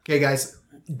Okay, guys.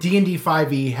 D&D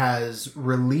 5e has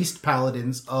released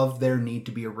paladins of their need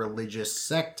to be a religious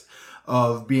sect,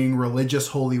 of being religious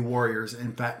holy warriors.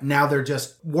 In fact, now they're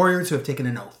just warriors who have taken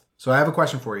an oath. So I have a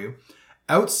question for you.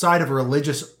 Outside of a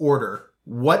religious order,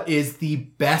 what is the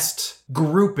best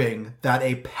grouping that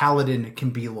a paladin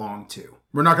can belong to?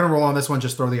 We're not going to roll on this one.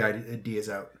 Just throw the ideas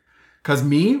out. Because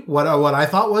what I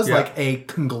thought was like a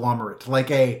conglomerate, like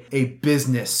a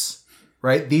business.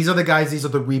 Right? These are the guys, these are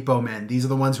the repo men. These are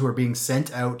the ones who are being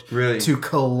sent out to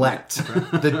collect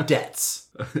the debts.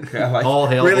 All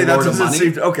hail the Lord of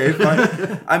money. Okay,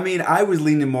 fine. I mean, I was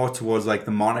leaning more towards like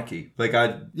the monarchy. Like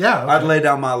I'd lay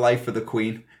down my life for the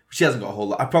queen. She hasn't got a whole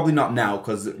lot. Probably not now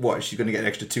because what? She's going to get an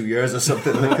extra 2 years or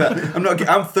something like that.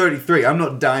 I'm 33. I'm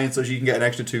not dying so she can get an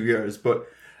extra 2 years. But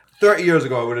 30 years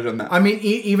ago, I would have done that. I mean,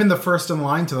 even the first in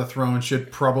line to the throne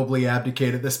should probably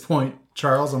abdicate at this point.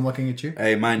 Charles, I'm looking at you.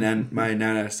 Hey, my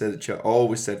nana said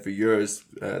always said for years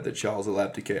that Charles will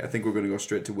abdicate. I think we're going to go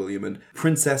straight to William and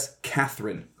Princess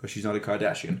Catherine because she's not a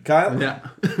Kardashian. Kyle? Yeah.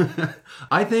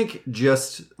 I think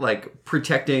just like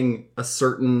protecting a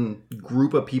certain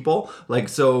group of people. Like,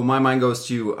 so my mind goes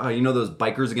to, those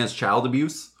bikers against child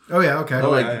abuse. Oh, yeah, okay.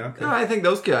 Okay. I think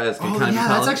those guys can kind of be that's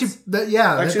paladins.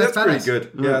 actually, that's pretty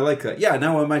good. Yeah, I like that. Yeah,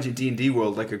 now I imagine D&D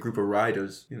world like a group of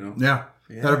riders, Yeah.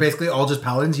 That are basically all just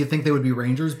paladins. You'd think they would be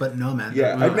rangers, but no, man.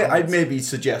 Yeah, I'd maybe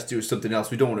suggest doing something else.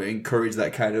 We don't want to encourage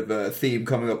that kind of theme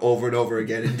coming up over and over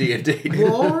again in D&D.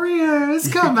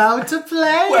 Warriors, come out to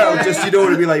play. Well, just you don't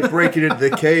want to be like breaking into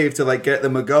the cave to like get the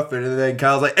MacGuffin, and then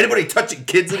Kyle's like, anybody touching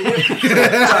kids in here?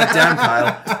 God damn,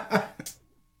 Kyle.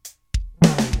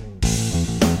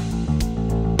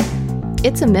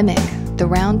 It's a Mimic, the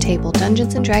round table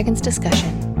Dungeons & Dragons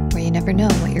discussion, where you never know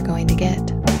what you're going to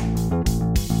get.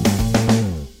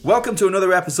 Welcome to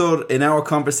another episode in our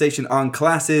conversation on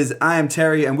classes. I am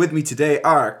Terry, and with me today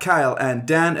are Kyle and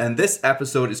Dan, and this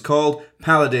episode is called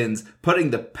Paladins,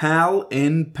 putting the pal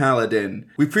in Paladin.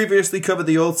 We previously covered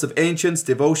the Oaths of Ancients,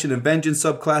 Devotion, and Vengeance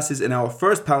subclasses in our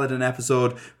first Paladin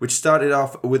episode, which started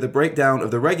off with a breakdown of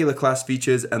the regular class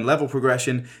features and level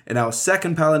progression. In our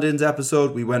second Paladins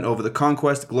episode, we went over the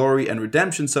Conquest, Glory, and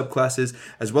Redemption subclasses,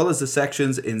 as well as the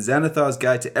sections in Xanathar's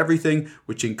Guide to Everything,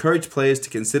 which encourage players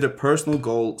to consider personal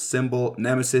goal, symbol,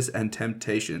 nemesis, and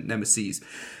temptation, nemesis.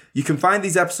 You can find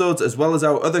these episodes as well as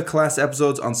our other class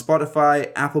episodes on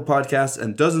Spotify, Apple Podcasts,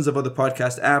 and dozens of other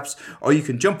podcast apps, or you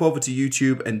can jump over to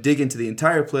YouTube and dig into the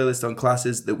entire playlist on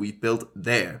classes that we've built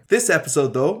there. This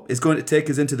episode, though, is going to take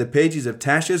us into the pages of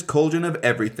Tasha's Cauldron of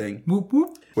Everything,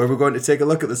 where we're going to take a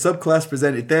look at the subclass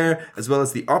presented there, as well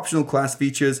as the optional class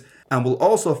features, and we'll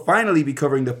also finally be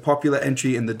covering the popular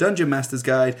entry in the Dungeon Master's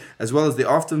Guide, as well as the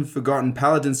often forgotten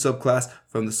Paladin subclass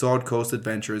from the Sword Coast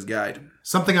Adventurer's Guide.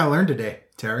 Something I learned today,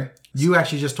 Terry. You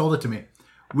actually just told it to me.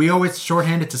 We always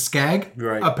shorthand it to SCAG.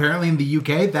 Right. Apparently in the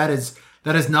UK, that is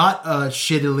not a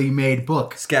shittily made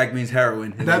book. Skag means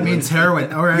heroin. That means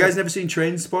heroin. All right. You guys never seen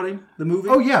Trainspotting, the movie?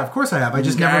 Oh, yeah, of course I have. I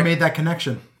just never made that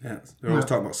connection. Yeah, they're always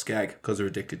talking about Skag because they're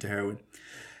addicted to heroin.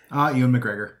 Ewan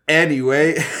McGregor.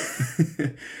 Anyway,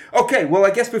 okay. Well, I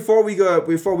guess before we go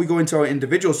into our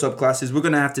individual subclasses, we're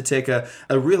going to have to take a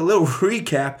little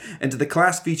recap into the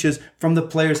class features from the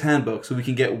player's handbook, so we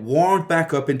can get warmed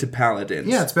back up into paladins.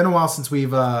 Yeah, it's been a while since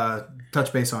we've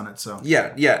touched base on it. So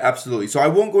yeah, absolutely. So I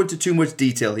won't go into too much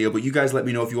detail here, but you guys let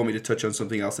me know if you want me to touch on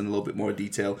something else in a little bit more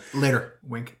detail later.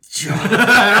 Wink.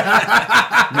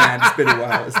 Man, it's been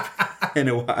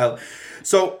a while.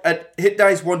 So, at hit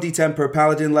dice 1d10 per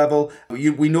paladin level,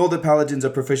 we know that paladins are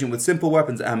proficient with simple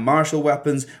weapons and martial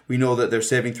weapons. We know that their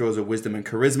saving throws are wisdom and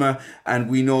charisma.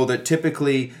 And we know that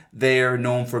typically they're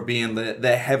known for being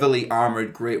the heavily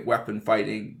armored, great weapon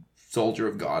fighting soldier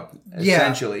of God,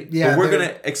 essentially. Yeah, but we're going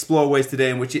to explore ways today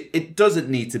in which it doesn't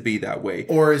need to be that way.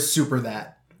 Or is super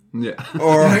that. Yeah.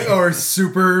 Or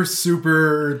super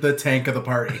the tank of the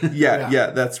party.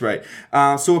 Yeah, that's right.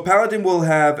 So a paladin will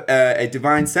have a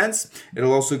divine sense.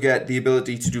 It'll also get the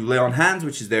ability to do lay on hands,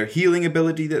 which is their healing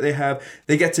ability that they have.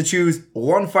 They get to choose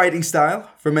one fighting style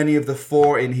from any of the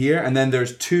 4 in here, and then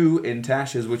there's 2 in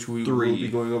Tasha's, which we will be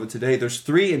going over today. There's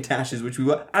 3 in Tasha's, which we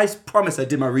will. I promise I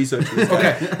did my research for this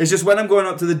guy. Okay. It's just when I'm going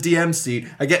up to the DM seat,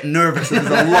 I get nervous and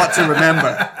there's a lot to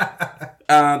remember.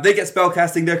 They get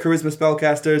spellcasting, they're charisma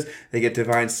spellcasters, they get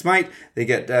divine smite, they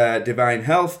get divine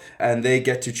health, and they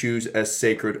get to choose a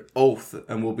sacred oath.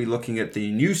 And we'll be looking at the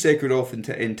new sacred oath in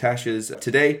Tasha's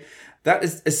today. That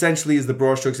is essentially the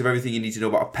broad strokes of everything you need to know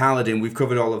about a paladin. We've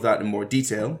covered all of that in more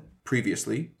detail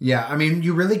previously. Yeah, I mean,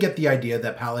 you really get the idea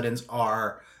that paladins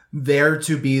are there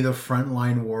to be the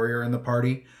frontline warrior in the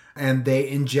party, and they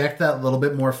inject that little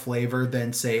bit more flavor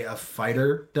than, say, a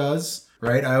fighter does.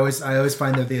 right? I always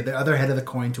find that the other head of the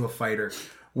coin to a fighter,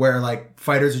 where like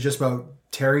fighters are just about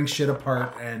tearing shit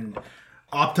apart and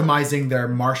optimizing their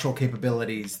martial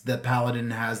capabilities. The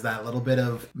paladin has that little bit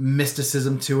of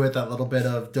mysticism to it, that little bit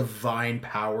of divine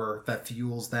power that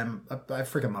fuels them. I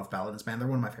freaking love paladins, man. They're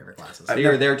one of my favorite classes.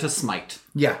 They're there to smite.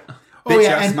 Yeah. Bitch Oh yeah,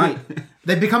 ass and smite.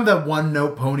 they become the one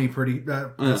note pony.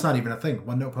 That's not even a thing.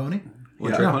 One note pony.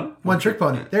 One trick pony? One trick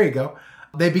pony. There you go.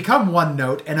 They become one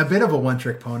note and a bit of a one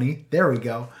trick pony. There we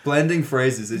go. Blending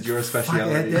phrases is your specialty.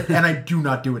 And I do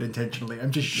not do it intentionally.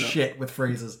 I'm just shit with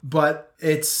phrases. But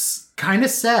it's kind of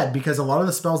sad because a lot of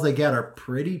the spells they get are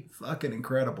pretty fucking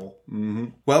incredible.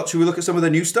 Well, should we look at some of the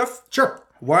new stuff? Sure.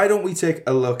 Why don't we take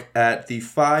a look at the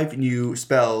 5 new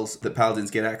spells that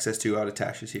paladins get access to out of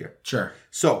Tasha's here? Sure.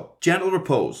 So, Gentle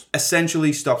Repose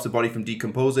essentially stops the body from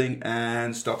decomposing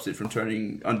and stops it from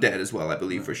turning undead as well, I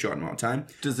believe, for a short amount of time.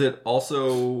 Does it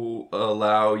also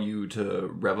allow you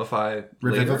to revivify?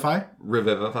 Revivify? Later?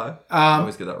 Revivify? I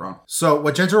always get that wrong. So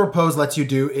what Gentle Repose lets you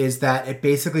do is that it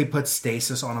basically puts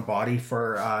stasis on a body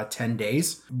for 10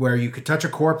 days, where you could touch a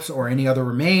corpse or any other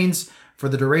remains. For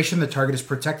the duration, the target is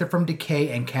protected from decay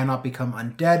and cannot become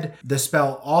undead. The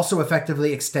spell also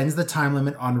effectively extends the time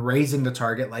limit on raising the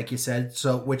target, like you said,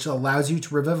 so which allows you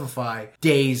to revivify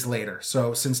days later.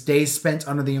 So since days spent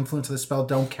under the influence of the spell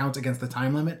don't count against the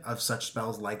time limit of such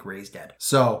spells like Raise Dead.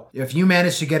 So if you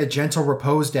manage to get a Gentle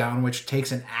Repose down, which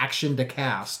takes an action to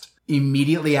cast,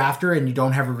 immediately after and you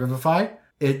don't have Revivify,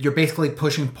 you're basically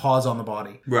pushing pause on the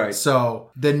body. Right. So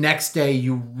the next day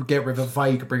you get Revivify,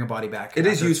 you can bring a body back. It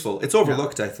is useful. It's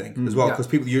overlooked, I think, as well, Yeah. because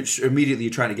people immediately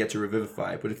you're trying to get to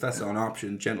Revivify, but if that's not an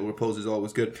option, Gentle Repose is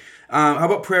always good. How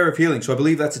about Prayer of Healing? So I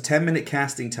believe that's a 10-minute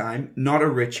casting time, not a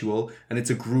ritual, and it's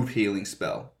a group healing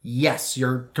spell. Yes,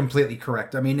 you're completely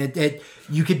correct. I mean, it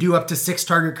you could do up to 6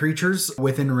 target creatures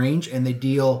within range, and they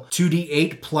deal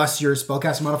 2d8 plus your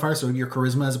spellcasting modifier, so your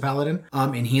charisma as a paladin,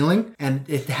 in healing, and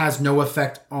it has no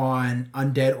effect on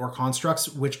undead or constructs,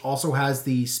 which also has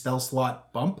the spell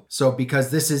slot bump. So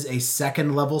because this is a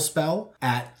 2nd level spell,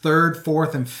 at 3rd,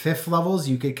 4th, and 5th levels,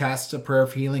 you could cast a Prayer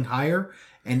of Healing higher,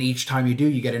 and each time you do,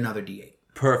 you get another d8.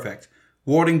 Perfect.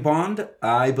 Warding Bond,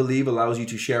 I believe, allows you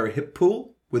to share a hit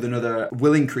pool with another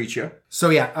willing creature. So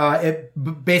yeah, it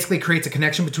basically creates a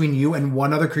connection between you and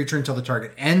one other creature until the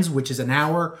target ends, which is an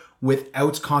hour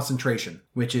without concentration,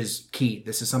 which is key.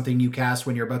 This is something you cast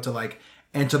when you're about to like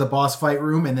enter the boss fight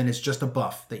room, and then it's just a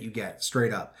buff that you get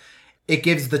straight up. It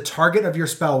gives the target of your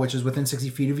spell, which is within 60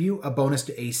 feet of you, a bonus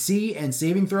to AC and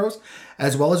saving throws,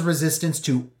 as well as resistance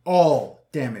to all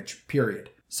damage, period.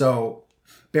 So,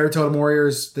 Bear Totem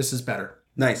Warriors, this is better.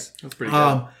 Nice. That's pretty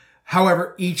good.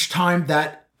 However, each time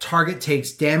that target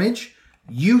takes damage,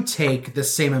 you take the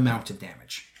same amount of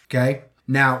damage. Okay?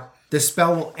 Now, the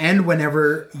spell will end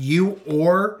whenever you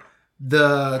or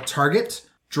the target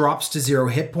drops to 0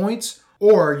 hit points,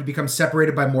 or you become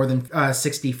separated by more than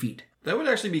 60 feet. That would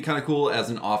actually be kind of cool as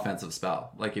an offensive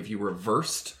spell. Like if you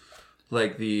reversed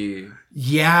like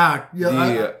Yeah.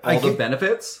 the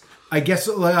benefits. I guess,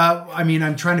 I mean,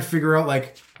 I'm trying to figure out,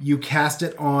 like, you cast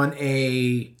it on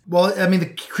a... Well, I mean,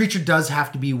 the creature does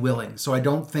have to be willing, so I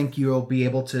don't think you'll be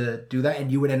able to do that, and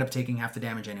you would end up taking half the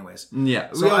damage anyways. Yeah.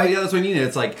 So Yeah, that's what I mean.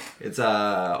 It's like, it's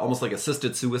almost like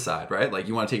assisted suicide, right? Like,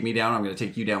 you want to take me down, I'm going to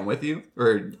take you down with you?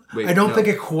 Or wait, I don't no. think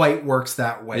it quite works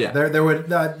that way. Yeah.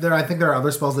 I think there are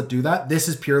other spells that do that. This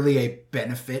is purely a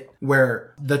benefit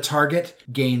where the target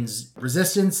gains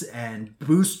resistance and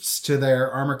boosts to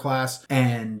their armor class,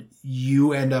 and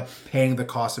you end up paying the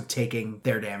cost of taking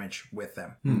their damage with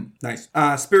them. Nice.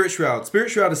 Spirit Shroud.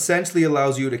 Spirit Shroud essentially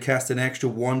allows you to cast an extra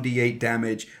 1d8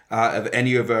 damage of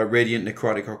any of radiant,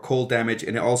 necrotic, or cold damage,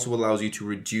 and it also allows you to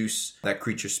reduce that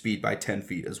creature's speed by 10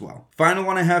 feet as well. Final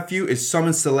one I have for you is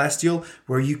Summon Celestial,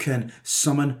 where you can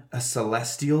summon a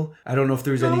Celestial. I don't know if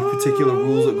there's any particular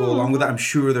rules that go along with that. I'm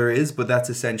sure there is, but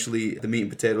that's essentially the meat and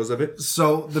potatoes of it.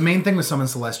 So the main thing with Summon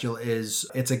Celestial is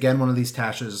it's again one of these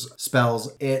Tasha's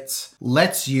spells. It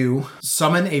lets you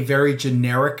summon a very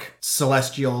generic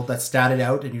Celestial that's statted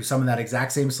out, and you summon that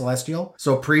exact same Celestial.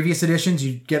 So previous editions,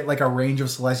 you get like a range of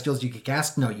Celestials you could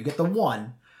cast. No, you get the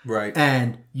one. Right.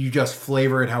 And you just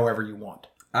flavor it however you want.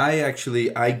 I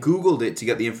Googled it to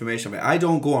get the information. I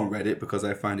don't go on Reddit because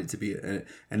I find it to be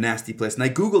a nasty place. And I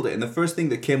Googled it, and the first thing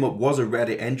that came up was a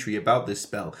Reddit entry about this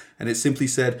spell. And it simply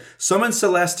said, Summon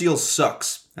Celestial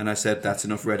sucks. And I said, that's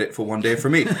enough Reddit for one day for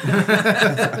me.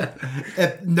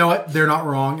 No, they're not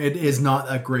wrong. It is not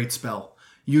a great spell.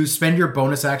 You spend your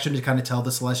bonus action to kind of tell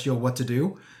the Celestial what to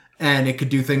do. And it could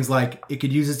do things like, it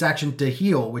could use its action to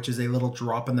heal, which is a little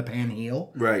drop in the pan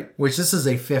heal. Right. Which this is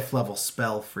a 5th level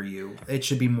spell for you. It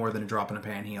should be more than a drop in a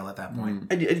pan heal at that point.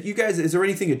 And you guys, is there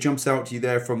anything that jumps out to you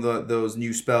there from those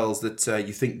new spells that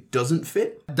you think doesn't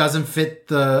fit? Doesn't fit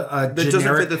the That generic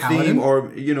doesn't fit the paladin. theme,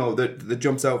 or that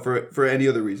jumps out for any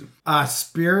other reason?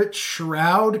 Spirit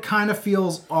Shroud kind of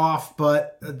feels off,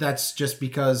 but that's just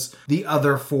because the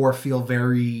other 4 feel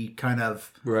very kind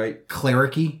of Right.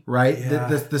 clericy, right? Yeah.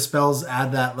 The spells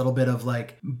add that little bit of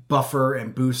like buffer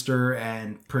and booster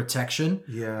and protection.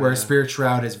 Yeah. Whereas Spirit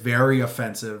Shroud is very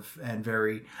offensive and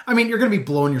very... I mean, you're going to be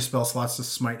blowing your spell slots to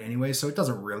smite anyway, so it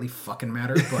doesn't really fucking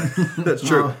matter, but... That's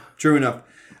true. True enough.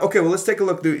 Okay, well, let's take a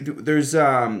look. There's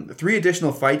 3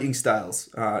 additional fighting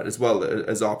styles as well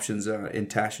as options in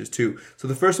Tasha's too. So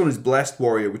the first one is Blessed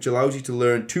Warrior, which allows you to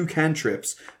learn 2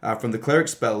 cantrips from the cleric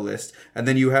spell list, and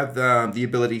then you have the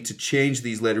ability to change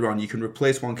these later on. You can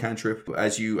replace one cantrip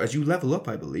as you level up,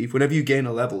 I believe, whenever you gain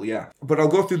a level. Yeah, but I'll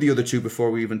go through the other 2 before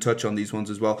we even touch on these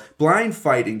ones as well. Blind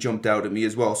Fighting jumped out at me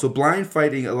as well. So Blind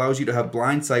Fighting allows you to have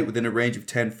blind sight within a range of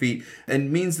 10 feet,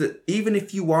 and means that even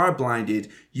if you are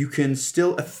blinded, you can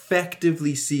still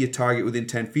effectively see a target within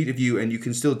 10 feet of you, and you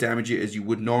can still damage it as you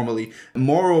would normally.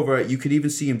 Moreover, you can even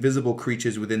see invisible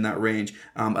creatures within that range,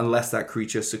 unless that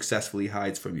creature successfully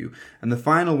hides from you. And the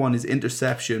final one is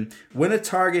Interception. When a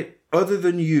target other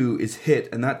than you is hit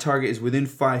and that target is within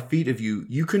 5 feet of you,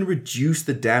 you can reduce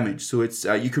the damage. So it's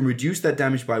you can reduce that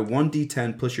damage by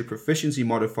 1d10 plus your proficiency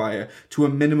modifier to a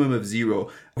minimum of 0.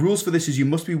 Rules for this is you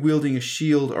must be wielding a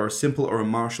shield or a simple or a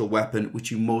martial weapon,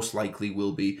 which you most likely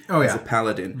will be as a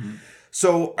paladin. Mm-hmm.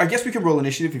 So I guess we can roll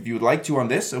initiative if you would like to on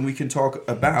this, and we can talk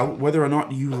about whether or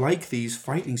not you like these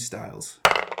fighting styles.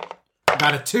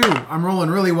 Got a 2. I'm rolling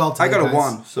really well today, I got a guys.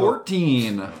 1. So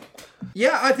 14.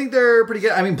 Yeah, I think they're pretty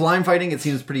good. I mean, blind fighting, it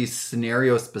seems pretty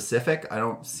scenario specific. I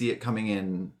don't see it coming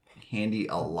in handy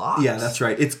a lot. yeah, that's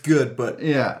right. It's good, but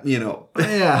Yeah.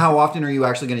 yeah, How often are you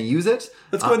actually going to use it?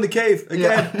 let's go in the cave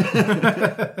again.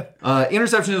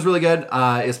 Interception is really good,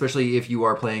 especially if you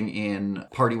are playing in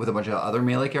party with a bunch of other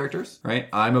melee characters, right?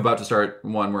 I'm about to start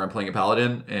one where I'm playing a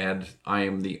paladin, and I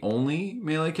am the only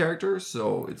melee character,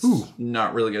 so it's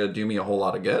not really going to do me a whole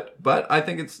lot of good. But I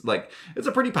think it's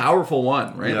a pretty powerful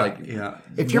one, right? Yeah.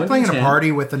 If you're playing in a 1d10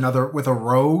 party with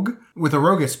a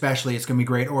rogue especially, it's gonna be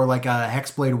great. Or like a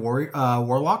Hexblade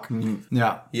warlock. Mm-hmm.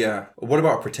 Yeah. What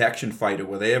about a protection fighter?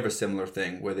 Where they have a similar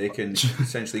thing where they can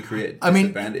essentially create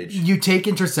disadvantage? You take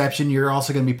Interception, you're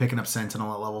also gonna be picking up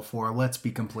Sentinel at level 4. Let's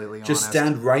be completely honest. Just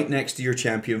stand right next to your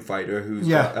champion fighter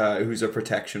who's a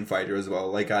protection fighter as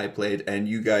well, like I played, and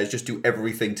you guys just do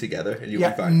everything together and you'll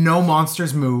be fine. No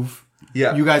monsters move.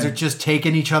 Yeah. You guys are just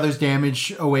taking each other's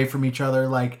damage away from each other.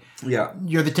 Like, Yeah.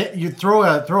 you throw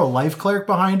a life cleric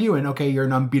behind you, and okay, you're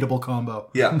an unbeatable combo.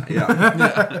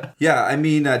 Yeah. Yeah, I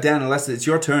mean, Dan, unless it's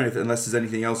your turn, unless there's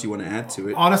anything else you want to add to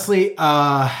it. Honestly,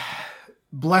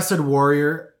 Blessed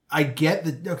Warrior, I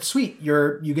get sweet.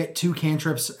 You get 2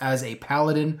 cantrips as a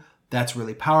paladin. That's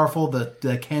really powerful.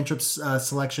 The cantrips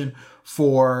selection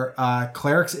for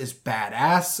clerics is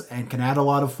badass and can add a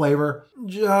lot of flavor.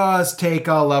 Just take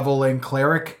a level in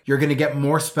cleric. You're going to get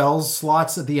more spells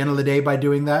slots at the end of the day by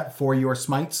doing that for your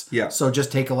smites. Yeah. So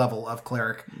just take a level of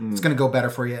cleric. It's going to go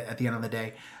better for you at the end of the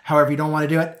day. However, you don't want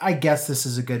to do it, I guess this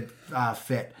is a good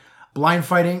fit. Blind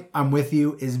fighting, I'm with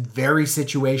you, is very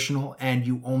situational, and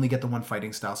you only get the one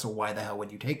fighting style, so why the hell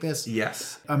would you take this?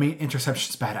 Yes. I mean,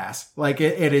 Interception's badass. Like,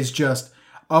 it is just,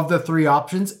 of the 3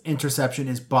 options, Interception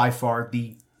is by far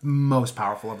the most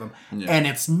powerful of them. Yeah. And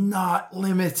it's not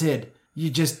limited. You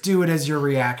just do it as your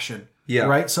reaction. Yeah.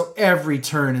 Right? So every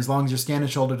turn, as long as you're standing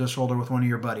shoulder to shoulder with one of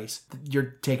your buddies,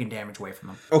 you're taking damage away from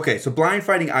them. Okay, so blind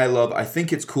fighting I love. I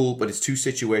think it's cool, but it's too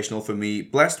situational for me.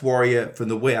 Blessed Warrior, from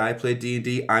the way I played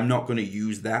D&D, I'm not going to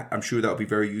use that. I'm sure that would be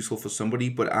very useful for somebody,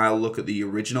 but I'll look at the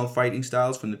original fighting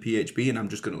styles from the PHB, and I'm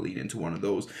just going to lean into one of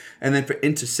those. And then for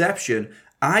Interception,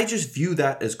 I just view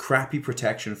that as crappy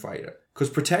protection fighter. Because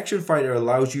Protection Fighter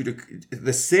allows you to...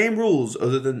 The same rules,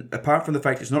 apart from the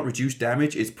fact it's not reduced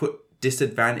damage, it's put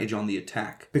disadvantage on the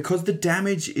attack. Because the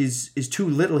damage is too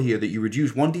little here that you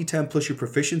reduce 1d10 plus your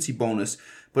proficiency bonus,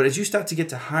 but as you start to get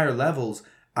to higher levels,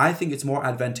 I think it's more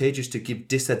advantageous to give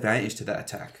disadvantage to that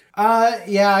attack.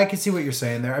 Yeah, I can see what you're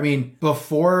saying there. I mean,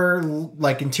 before,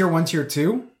 like in Tier 1, Tier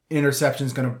 2,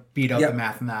 Interception's going to beat out the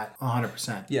math in that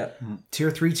 100%. Yeah.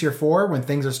 Tier 3, Tier 4, when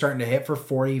things are starting to hit for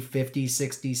 40, 50,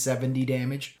 60, 70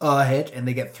 damage a hit, and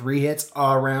they get 3 hits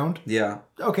a round. Yeah.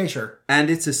 Okay, sure.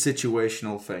 And it's a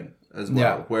situational thing as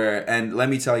well. Yeah. And let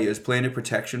me tell you, as playing a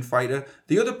protection fighter,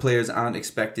 the other players aren't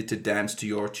expected to dance to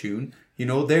your tune. You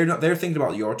know, they're thinking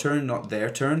about your turn, not their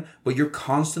turn, but you're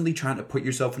constantly trying to put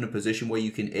yourself in a position where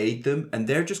you can aid them, and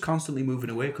they're just constantly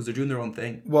moving away because they're doing their own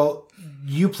thing. Well,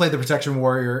 you played the Protection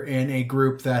Warrior in a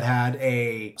group that had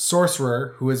a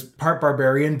sorcerer who was part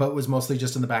barbarian, but was mostly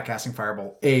just in the back casting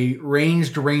Firebolt. A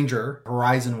ranged ranger,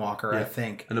 Horizon Walker, I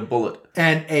think. And a bullet.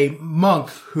 And a monk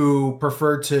who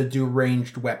preferred to do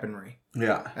ranged weaponry.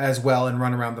 Yeah. As well and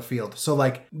run around the field. So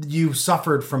like you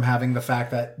suffered from having the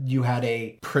fact that you had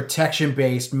a protection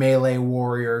based melee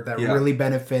warrior that really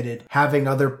benefited having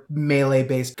other melee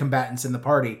based combatants in the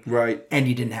party. Right. And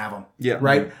you didn't have them. Yeah.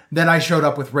 Right? Right. Then I showed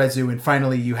up with Rezu and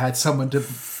finally you had someone to...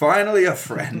 Finally a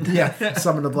friend.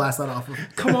 someone to blast that off of.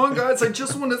 Come on, guys, I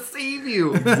just want to save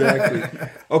you. Exactly.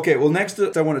 Okay, well, next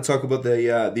I want to talk about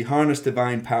the Harness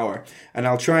Divine Power. And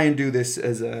I'll try and do this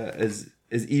as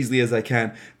easily as I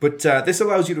can. But this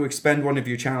allows you to expend one of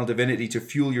your Channel Divinity to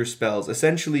fuel your spells.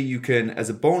 Essentially, you can, as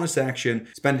a bonus action,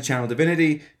 spend a Channel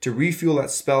Divinity to refuel that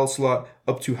spell slot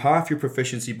up to half your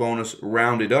proficiency bonus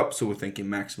rounded up. So we're thinking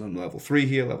maximum level 3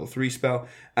 here, level 3 spell.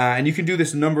 And you can do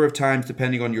this a number of times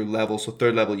depending on your level. So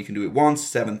 3rd level, you can do it once,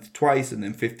 7th twice, and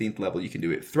then 15th level, you can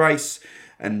do it thrice.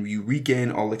 And you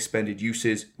regain all expended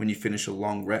uses when you finish a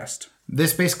long rest.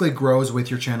 This basically grows with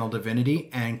your Channel Divinity,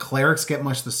 and Clerics get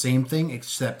much the same thing,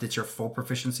 except it's your full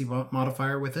proficiency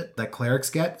modifier with it that Clerics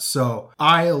get. So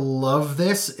I love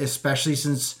this, especially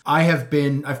since I've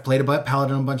played a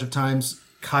Paladin a bunch of times.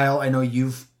 Kyle, I know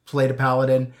you've played a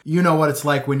Paladin. You know what it's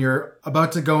like when you're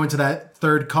about to go into that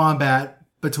third combat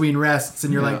between rests,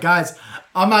 and you're like, guys,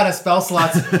 I'm out of spell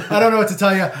slots. I don't know what to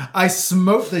tell you. I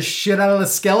smoked the shit out of the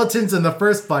skeletons in the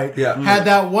first fight. Yeah. Had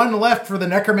that one left for the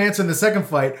necromancer in the second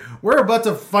fight. We're about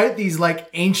to fight these like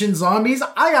ancient zombies.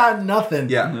 I got nothing.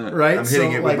 Yeah. Right. I'm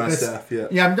hitting it with like my this, staff. Yeah.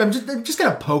 Yeah. I'm just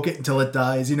gonna poke it until it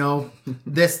dies. You know,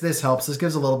 this helps. This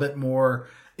gives a little bit more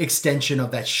extension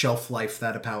of that shelf life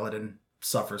that a paladin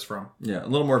suffers from. Yeah, a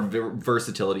little more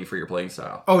versatility for your playing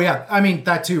style. Oh yeah, I mean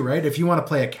that too, right? If you want to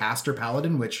play a caster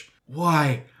paladin, which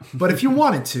why? But if you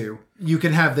wanted to, you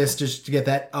can have this just to get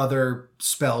that other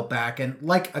spell back. And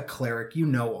like a cleric, you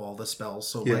know all the spells,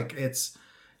 so like it's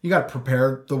you got to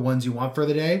prepare the ones you want for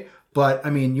the day. But I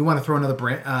mean, you want to throw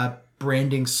another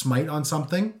branding smite on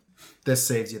something, this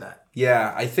saves you that.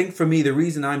 Yeah, I think for me, the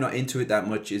reason I'm not into it that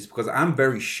much is because I'm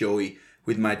very showy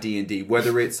with my D&D,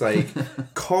 whether it's like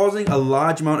causing a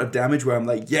large amount of damage where I'm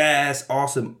like, yes,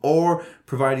 awesome, or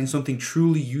providing something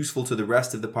truly useful to the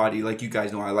rest of the party. Like you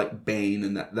guys know, I like Bane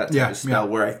and that type of spell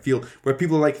where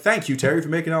people are like, thank you, Terry, for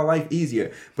making our life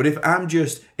easier. But if I'm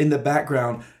just in the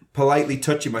background politely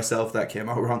touching myself, that came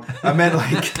out wrong. I meant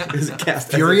like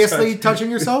cast furiously touching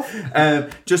yourself,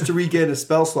 just to regain a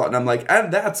spell slot, and I'm like,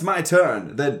 and that's my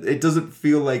turn. Then it doesn't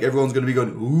feel like everyone's going to be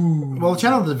going, ooh. Well,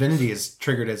 Channel Divinity is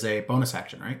triggered as a bonus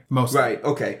action, right? Mostly. Right.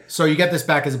 Okay. So you get this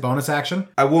back as a bonus action.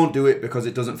 I won't do it because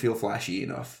it doesn't feel flashy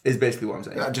enough. Is basically what I'm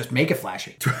saying. Just make it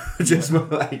flashy. Just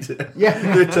like Yeah.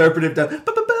 the interpretive done.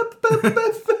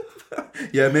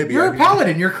 Yeah, maybe. You're a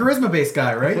paladin. You're a charisma-based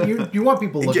guy, right? You want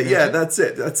people looking at you. Yeah, that's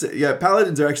it. Yeah,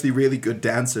 paladins are actually really good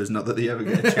dancers. Not that they ever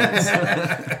get a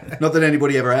chance. Not that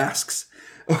anybody ever asks.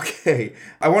 Okay,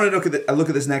 I want to look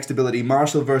at this next ability,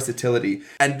 Martial Versatility.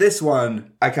 And this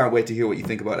one, I can't wait to hear what you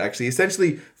think about, actually.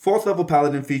 Essentially, 4th level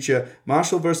paladin feature,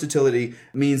 Martial Versatility,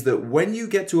 means that when you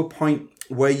get to a point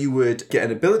where you would get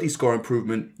an ability score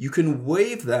improvement, you can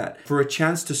waive that for a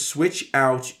chance to switch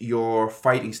out your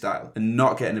fighting style and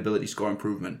not get an ability score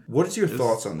improvement. What is your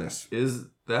thoughts on this? Is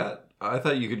that... I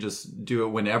thought you could just do it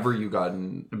whenever you got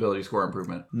an ability score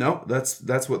improvement. No,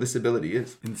 that's what this ability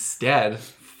is. Instead,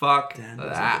 fuck Dan that.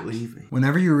 doesn't believe me.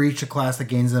 Whenever you reach a class that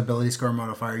gains an ability score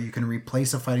modifier, you can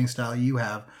replace a fighting style you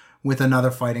have with another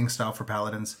fighting style for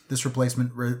paladins. This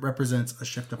replacement represents a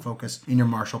shift of focus in your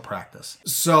martial practice.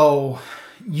 So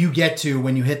you get to,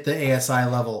 when you hit the ASI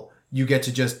level, you get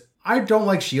to just, I don't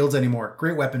like shields anymore.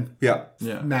 Great weapon. Yeah.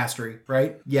 Mastery,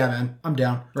 right? Yeah, man. I'm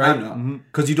down, right? I'm not.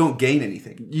 Because you don't gain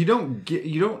anything. You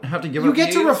don't have to give You up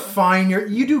get to the- refine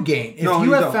you do gain. If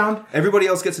you have don't. found... Everybody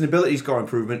else gets an ability score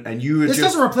improvement, and you This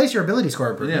just... doesn't replace your ability score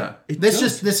improvement. Yeah.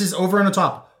 This is over and on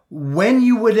top. When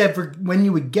you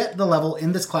would get the level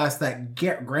in this class that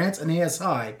grants an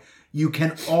ASI, you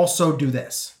can also do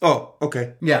this. Oh,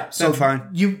 okay. Yeah, so Then fine.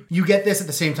 You get this at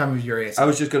the same time as your ASI. I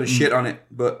was just going to shit on it,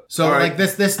 but... So all right. like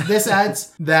this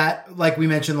adds that, like we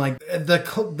mentioned, like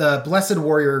the Blessed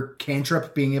Warrior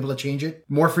cantrip being able to change it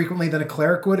more frequently than a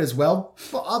cleric would as well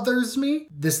bothers me.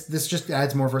 This just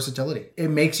adds more versatility. It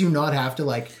makes you not have to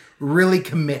like really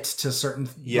commit to certain.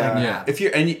 Yeah.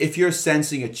 If you're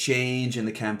sensing a change in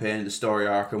the campaign, the story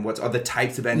arc, and what are the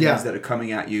types of enemies that are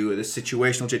coming at you, or the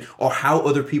situational change, or how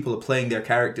other people are playing their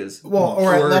characters. Well,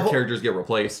 or characters get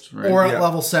replaced, right? Or at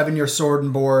level 7, your sword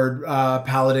and board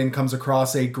paladin comes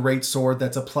across a great sword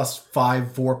that's a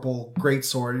 +5 Vorpal great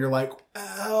sword. You're like,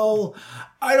 well,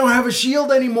 I don't have a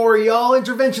shield anymore, y'all.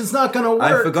 Intervention's not gonna work.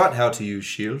 I forgot how to use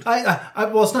shield.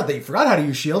 Well, it's not that you forgot how to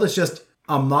use shield. It's just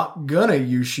I'm not gonna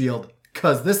use shield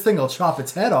because this thing will chop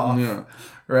its head off. Yeah.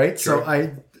 Right. Sure.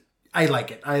 So I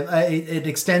like it. It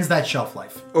extends that shelf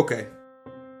life. Okay.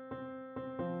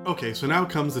 Okay, so now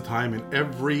comes the time in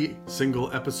every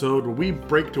single episode where we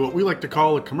break to what we like to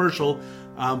call a commercial,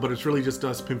 but it's really just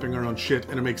us pimping our own shit,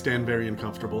 and it makes Dan very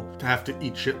uncomfortable to have to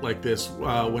eat shit like this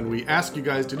when we ask you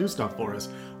guys to do stuff for us.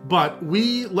 But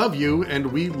we love you, and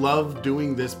we love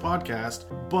doing this podcast,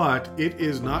 but it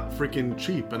is not freaking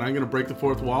cheap, and I'm going to break the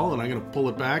fourth wall, and I'm going to pull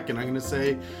it back, and I'm going to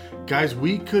say, guys,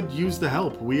 we could use the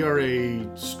help. We are a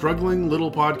struggling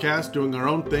little podcast doing our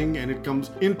own thing, and it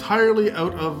comes entirely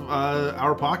out of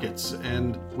our pockets.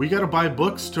 And we got to buy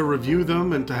books to review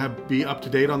them and to be up to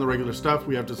date on the regular stuff.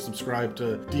 We have to subscribe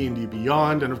to D&D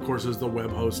Beyond, and of course there's the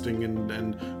web hosting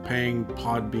and paying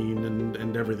Podbean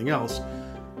and everything else.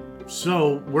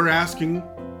 So we're asking,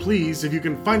 please, if you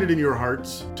can find it in your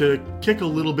hearts, to kick a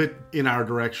little bit in our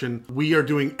direction. We are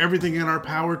doing everything in our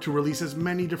power to release as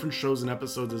many different shows and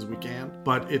episodes as we can,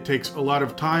 but it takes a lot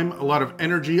of time, a lot of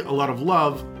energy, a lot of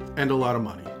love, and a lot of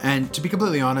money. And to be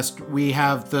completely honest, we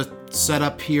have the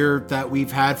setup here that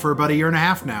we've had for about 1.5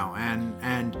 years now,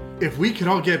 and if we could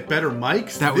all get better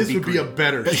mics, this would be a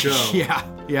better show.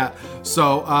 Yeah.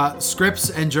 So scripts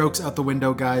and jokes out the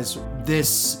window, guys.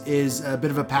 This is a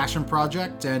bit of a passion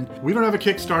project, and we don't have a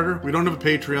Kickstarter. We don't have a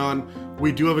Patreon.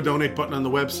 We do have a donate button on the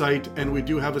website, and we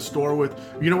do have a store with,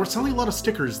 we're selling a lot of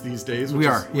stickers these days. Which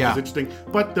is interesting,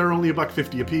 but they're only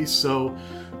 $1.50 a piece, so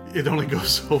it only goes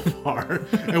so far,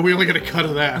 and we only get a cut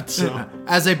of that. So,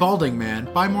 as a balding man,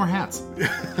 buy more hats.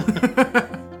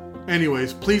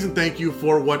 Anyways, please and thank you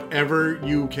for whatever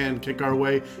you can kick our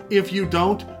way. If you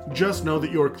don't, just know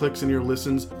that your clicks and your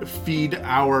listens feed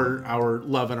our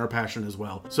love and our passion as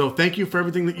well. So thank you for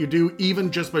everything that you do, even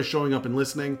just by showing up and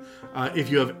listening. If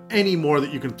you have any more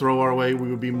that you can throw our way, we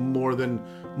would be more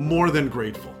than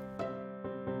grateful.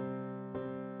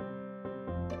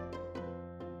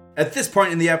 At this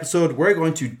point in the episode, we're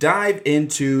going to dive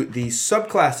into the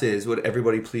subclasses. Would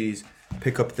everybody please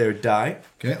pick up their die?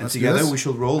 Okay, and together we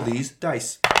shall roll these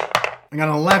dice. I got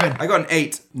an 11. I got an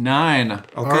 8. 9. Okay.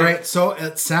 All right, so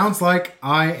it sounds like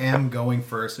I am going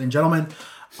first. And gentlemen,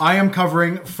 I am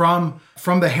covering from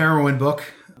the Heroine book,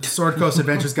 Sword Coast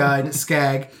Adventures Guide,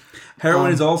 SCAG.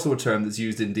 Heroine is also a term that's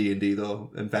used in D&D,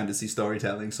 though, in fantasy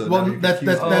storytelling. So that's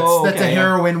a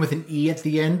heroine with an E at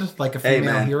the end, like a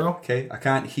female hero. Okay, I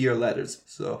can't hear letters,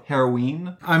 so...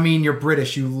 Heroine? I mean, you're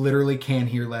British. You literally can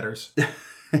hear letters.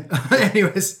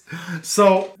 Anyways,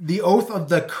 so the Oath of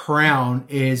the Crown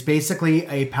is basically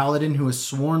a paladin who has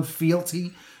sworn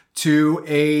fealty to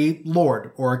a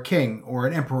lord or a king or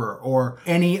an emperor or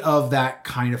any of that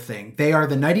kind of thing. They are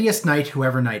the knightiest knight who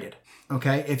ever knighted.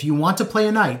 Okay, if you want to play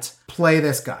a knight, play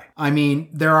this guy. I mean,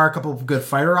 there are a couple of good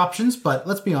fighter options, but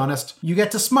let's be honest, you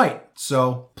get to smite.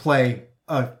 So play...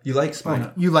 you like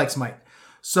smite? You like smite.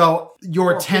 So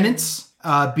your tenets,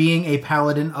 being a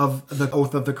paladin of the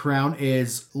Oath of the Crown,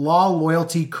 is law,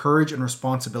 loyalty, courage, and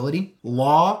responsibility.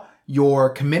 Law, your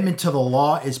commitment to the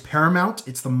law is paramount.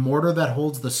 It's the mortar that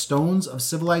holds the stones of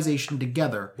civilization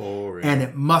together. Boring. And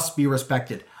it must be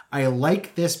respected. I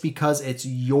like this because it's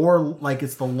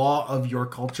it's the law of your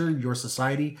culture, your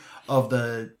society, of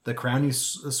the crown you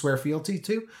swear fealty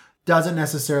to. Doesn't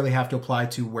necessarily have to apply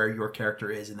to where your character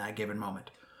is in that given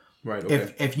moment. Right,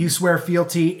 okay. If you swear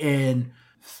fealty in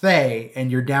Thay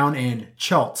and you're down in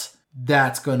Chult,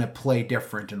 that's going to play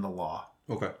different in the law.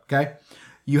 Okay?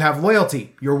 You have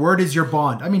loyalty. Your word is your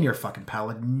bond. I mean, you're a fucking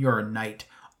paladin. You're a knight.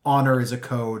 Honor is a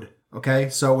code. Okay?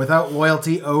 So without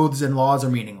loyalty, oaths and laws are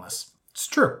meaningless. It's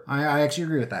true. I actually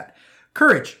agree with that.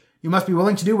 Courage. You must be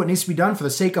willing to do what needs to be done for the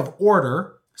sake of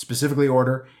order, specifically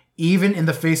order, even in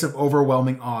the face of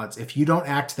overwhelming odds. If you don't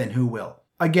act, then who will?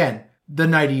 Again, the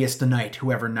knightiest knight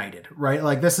who ever knighted, right?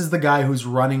 Like, this is the guy who's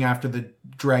running after the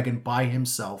dragon by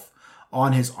himself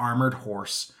on his armored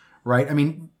horse, right? I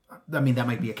mean, that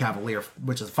might be a cavalier,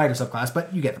 which is a fighter subclass,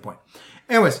 but you get the point.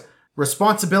 Anyways,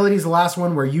 responsibility is the last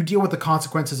one, where you deal with the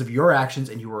consequences of your actions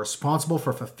and you are responsible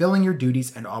for fulfilling your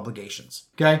duties and obligations.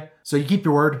 Okay? So you keep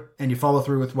your word and you follow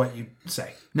through with what you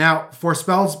say. Now, for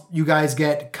spells, you guys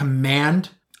get Command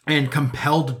and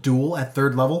Compelled Duel at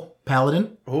 3rd level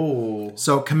Paladin. Oh.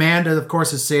 So command, of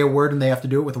course, is say a word and they have to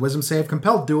do it with a wisdom save.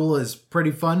 Compelled Duel is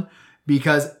pretty fun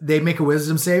because they make a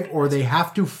wisdom save or they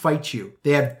have to fight you.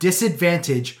 They have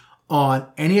disadvantage on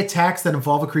any attacks that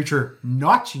involve a creature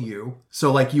not you.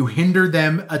 So like you hinder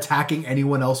them attacking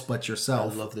anyone else but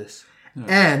yourself. I love this.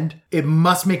 And it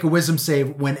must make a wisdom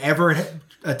save whenever it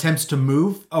attempts to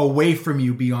move away from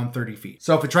you beyond 30 feet.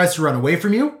 So if it tries to run away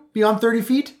from you beyond 30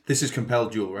 feet... This is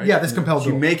Compelled Duel, right? Yeah, this is Compelled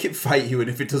Duel. You make it fight you, and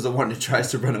if it doesn't want, it tries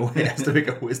to run away. It has to make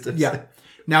a wisdom save. Yeah.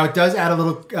 Now, it does add a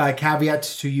little caveat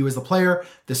to you as the player.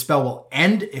 The spell will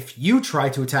end if you try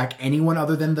to attack anyone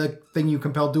other than the thing you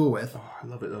Compelled Duel with. Oh, I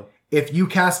love it, though. If you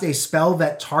cast a spell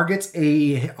that targets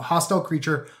a hostile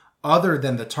creature other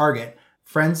than the target,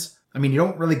 friends, I mean, you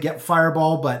don't really get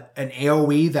Fireball, but an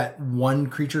AoE that one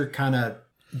creature kind of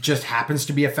just happens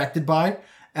to be affected by,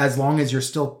 as long as you're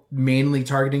still mainly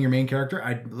targeting your main character,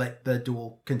 I'd let the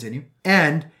duel continue.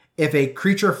 And if a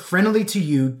creature friendly to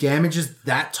you damages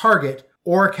that target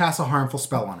or casts a harmful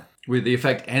spell on it. Wait, the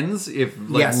effect ends if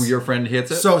Yes. your friend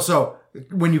hits it? So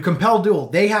when you compel duel,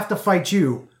 they have to fight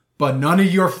you, but none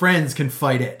of your friends can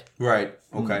fight it. Right.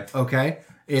 Okay. Okay?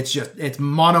 It's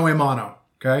mono a mono.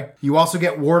 Okay? You also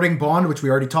get Warding Bond, which we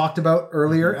already talked about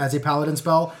earlier as a paladin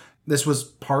spell. This was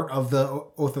part of the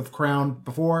Oath of Crown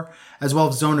before, as well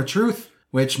as Zone of Truth,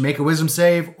 which make a wisdom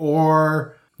save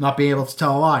or not being able to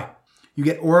tell a lie. You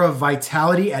get Aura of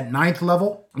Vitality at 9th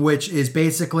level, which is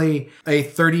basically a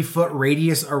 30-foot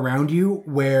radius around you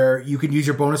where you can use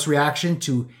your bonus reaction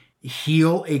to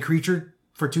heal a creature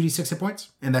for 2d6 hit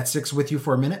points, and that sticks with you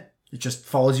for a minute. It just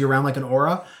follows you around like an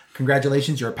aura.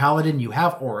 Congratulations, you're a paladin. You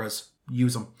have auras.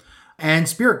 Use them. And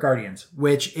Spirit Guardians,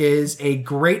 which is a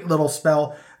great little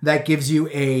spell that gives you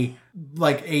a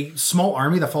small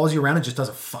army that follows you around and just does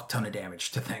a fuck ton of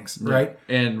damage to things, right?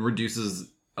 And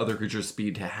reduces other creatures'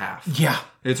 speed to half. Yeah.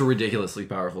 It's a ridiculously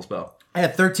powerful spell.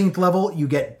 At 13th level, you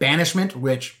get Banishment,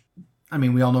 which, I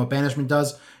mean, we all know what Banishment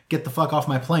does. Get the fuck off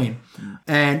my plane.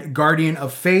 And Guardian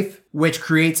of Faith, which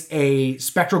creates a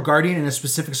Spectral Guardian in a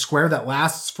specific square that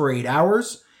lasts for 8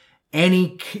 hours.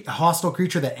 Any hostile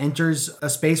creature that enters a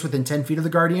space within 10 feet of the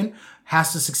Guardian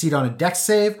has to succeed on a Dex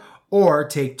save or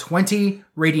take 20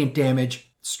 radiant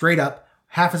damage straight up,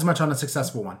 half as much on a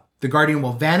successful one. The Guardian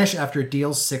will vanish after it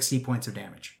deals 60 points of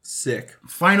damage. Sick.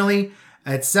 Finally,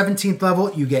 at 17th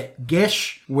level, you get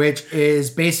Gish, which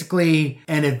is basically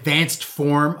an advanced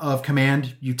form of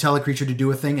command. You tell a creature to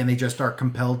do a thing and they just are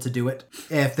compelled to do it.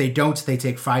 If they don't, they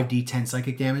take 5d10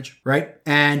 psychic damage, right?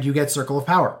 And you get Circle of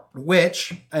Power,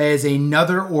 which is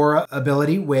another aura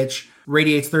ability which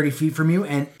radiates 30 feet from you,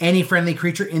 and any friendly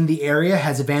creature in the area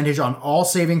has advantage on all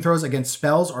saving throws against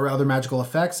spells or other magical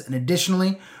effects. And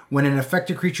additionally, when an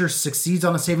affected creature succeeds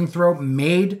on a saving throw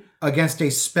made against a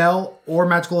spell or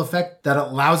magical effect that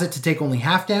allows it to take only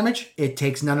half damage, it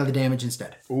takes none of the damage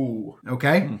instead. Ooh.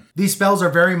 Okay? These spells are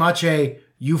very much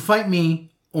you fight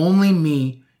me, only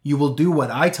me, you will do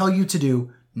what I tell you to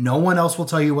do, no one else will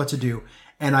tell you what to do,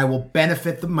 and I will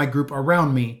benefit my group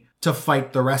around me to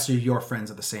fight the rest of your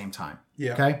friends at the same time.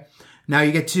 Yeah. Okay? Now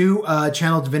you get 2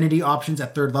 Channel Divinity options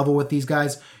at 3rd level with these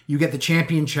guys. You get the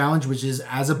Champion Challenge, which is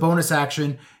as a bonus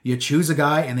action, you choose a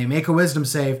guy and they make a wisdom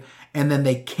save, and then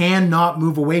they cannot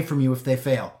move away from you if they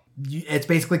fail. It's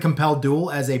basically Compelled Duel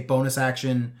as a bonus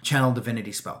action Channel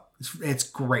Divinity spell. It's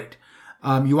great.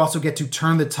 You also get to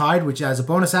Turn the Tide, which as a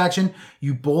bonus action,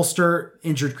 you bolster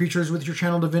injured creatures with your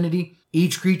Channel Divinity.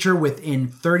 Each creature within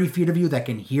 30 feet of you that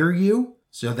can hear you,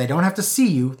 so they don't have to see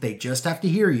you, they just have to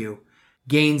hear you,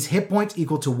 gains hit points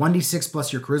equal to 1d6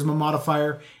 plus your charisma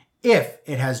modifier if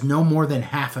it has no more than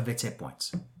half of its hit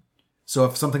points. So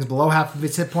if something's below half of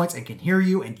its hit points and can hear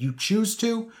you and you choose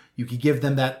to, you can give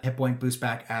them that hit point boost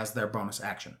back as their bonus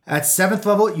action. At 7th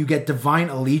level, you get Divine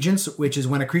Allegiance, which is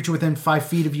when a creature within 5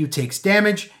 feet of you takes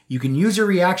damage, you can use your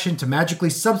reaction to magically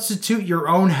substitute your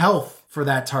own health for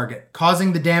that target,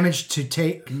 causing the damage to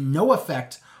take no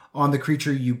effect on the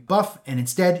creature you buff, and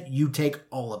instead you take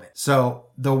all of it. So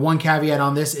the one caveat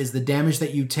on this is the damage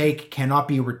that you take cannot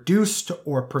be reduced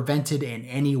or prevented in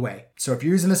any way. So if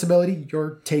you're using this ability,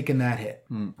 you're taking that hit.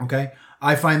 Okay?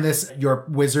 I find this, your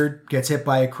wizard gets hit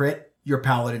by a crit, your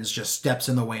paladin just steps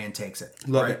in the way and takes it.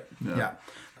 Love it. Yeah.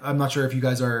 I'm not sure if you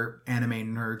guys are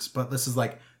anime nerds, but this is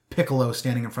like Piccolo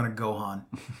standing in front of Gohan,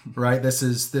 right? This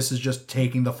is just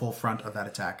taking the full front of that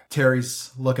attack.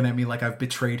 Terry's looking at me like I've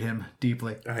betrayed him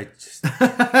deeply. At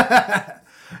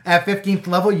 15th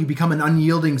level, you become an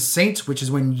Unyielding Saint, which is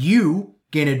when you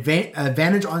gain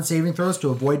advantage on saving throws to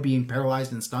avoid being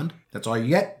paralyzed and stunned. That's all you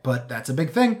get, but that's a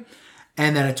big thing.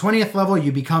 And then at 20th level,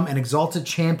 you become an Exalted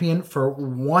Champion for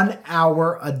 1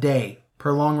 hour a day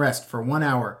per long rest for 1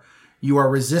 hour. You are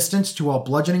resistant to all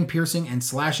bludgeoning, piercing, and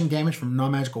slashing damage from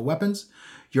non-magical weapons.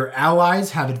 Your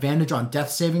allies have advantage on death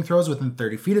saving throws within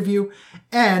 30 feet of you.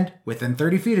 And within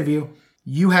 30 feet of you,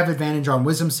 you have advantage on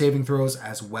wisdom saving throws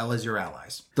as well as your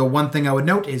allies. The one thing I would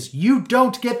note is you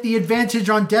don't get the advantage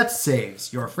on death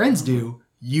saves. Your friends do.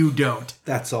 You don't.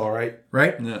 That's all right.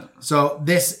 Right? Yeah. So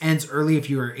this ends early if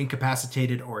you are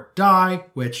incapacitated or die,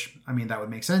 which, I mean, that would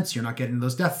make sense. You're not getting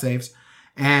those death saves.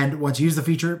 And once you use the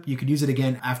feature, you could use it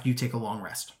again after you take a long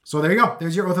rest. So there you go.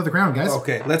 There's your Oath of the Crown, guys.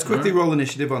 Okay, let's quickly roll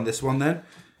initiative on this one then,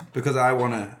 because I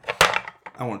want to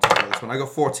roll this one. I got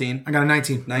 14. I got a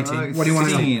 19. 19. What do you want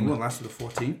to know? 16. Well, last of the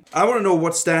 14. I want to know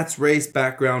what stats, race,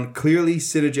 background clearly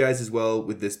synergizes well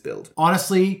with this build.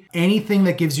 Honestly, anything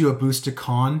that gives you a boost to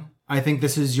con, I think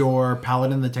this is your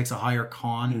paladin that takes a higher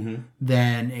con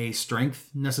than a strength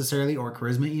necessarily, or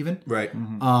charisma even. Right.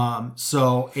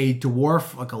 So a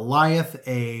dwarf, a Goliath,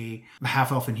 a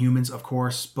half-elf and humans, of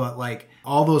course, but like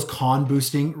all those con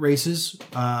boosting races,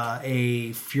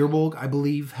 a Firbolg, I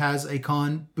believe, has a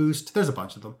con boost. There's a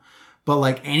bunch of them. But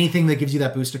like anything that gives you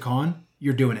that boost to con,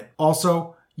 you're doing it.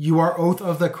 Also, you are Oath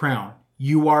of the Crown.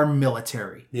 You are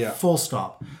military. Yeah. Full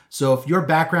stop. So if your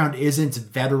background isn't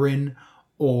veteran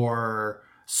or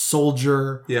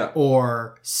soldier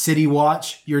or city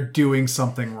watch, you're doing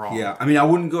something wrong. Yeah, I mean, I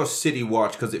wouldn't go city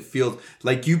watch because it feels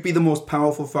like you'd be the most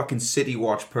powerful fucking city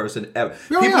watch person ever.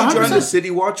 People who join 100%. the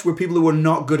city watch were people who were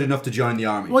not good enough to join the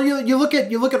army. Well, you look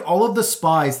at all of the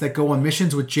spies that go on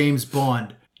missions with James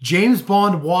Bond. James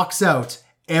Bond walks out,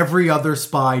 every other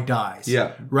spy dies.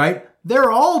 Yeah. Right?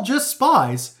 They're all just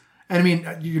spies. And I mean,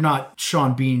 you're not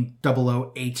Sean Bean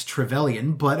 008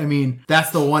 Trevelyan, but I mean, that's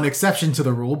the one exception to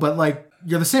the rule. But like,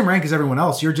 you're the same rank as everyone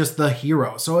else. You're just the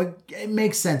hero. So it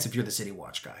makes sense if you're the City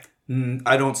Watch guy.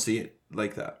 I don't see it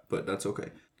like that, but that's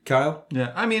okay. Kyle?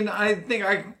 Yeah, I mean, I think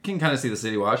I can kind of see the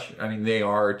City Watch. I mean, they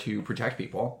are to protect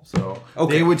people, so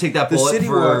Okay. they would take that The bullet City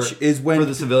for, Watch is when for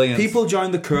the civilians. people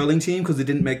join the curling team because they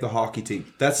didn't make the hockey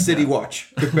team. That's City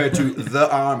Watch compared to the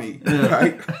army,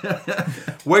 right?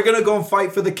 We're going to go and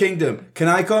fight for the kingdom. Can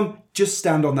I come? Just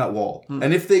stand on that wall.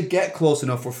 And if they get close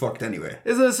enough, we're fucked anyway.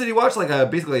 Isn't a City Watch like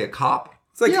basically a cop?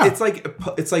 It's like Yeah.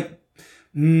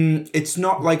 it's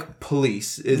not like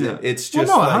police, is it? It's just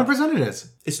Well, no, like, 100% it is.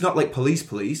 it's not like police.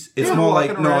 It's Yeah, more like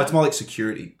walking around. it's more like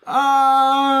security.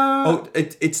 Oh,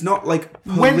 It's not like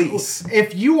police.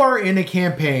 If you are in a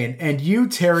campaign and you,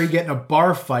 Terry, get in a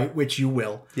bar fight, which you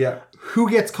will, Yeah. who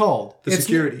gets called? The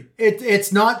security.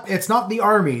 It's not the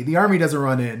army. The army doesn't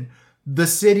run in. The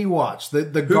City Watch, the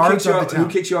guards of the Who town.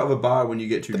 kicks you out of a bar when you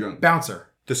get too drunk? Bouncer.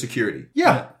 The security.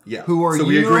 Yeah. Yeah. Who are So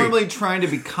we agree. normally trying to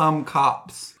become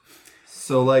cops.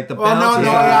 So like the Well, bouncers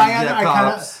no, are I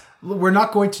cops. kind of. We're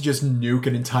not going to just nuke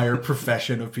an entire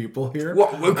profession of people here.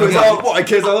 What? Because I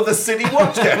love the City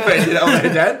Watch campaign, you know,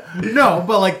 Dad? No,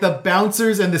 but like the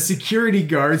bouncers and the security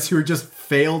guards who are just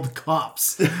failed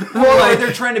cops. Well, like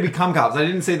they're trying to become cops. I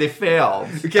didn't say they failed.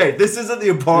 Okay, this isn't the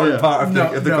important part of the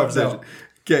No, conversation. no.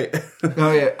 Okay.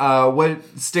 Okay,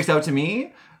 what sticks out to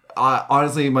me?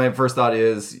 Honestly, my first thought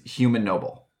is human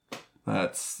noble.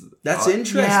 That's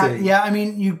interesting. Yeah. I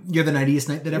mean, you're the knightiest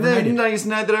knight that ever the knighted. nicest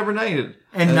knight that ever knighted.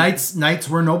 And knights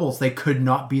were nobles. They could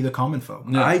not be the common folk.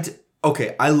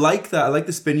 Okay, I like that. I like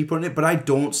the spin you put in it, but I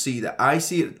don't see that. I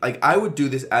see it like I would do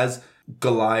this as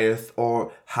Goliath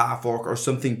or half orc or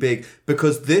something big,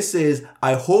 because this is,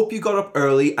 I hope you got up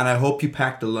early and I hope you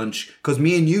packed a lunch, because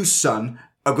me and you, son,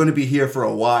 are going to be here for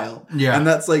a while. Yeah. And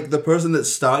that's like the person that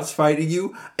starts fighting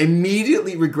you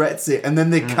immediately regrets it, and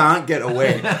then they can't get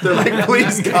away. They're like,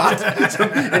 please God.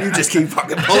 And you just keep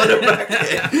fucking pulling them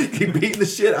back in. Keep beating the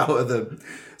shit out of them.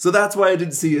 So that's why I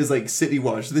didn't see it as like City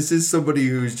Watch. This is somebody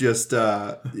who's just,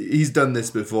 he's done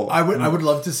this before. I would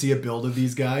love to see a build of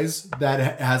these guys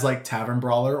that has like Tavern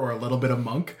Brawler or a little bit of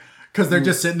Monk. Because they're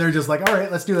just sitting there just like, all right,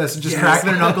 let's do this. And just cracking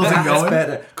their knuckles and going.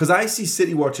 better. Because I see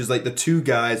City Watch as like the two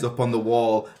guys up on the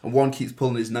wall, and one keeps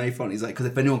pulling his knife on. He's like, because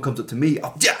if anyone comes up to me,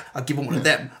 I'll give him one of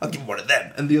them. I'll give him one of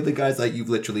them. And the other guy's like, you've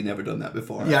literally never done that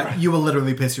before. Yeah, you will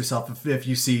literally piss yourself if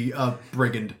you see a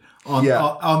brigand on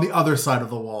the other side of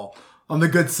the wall. On the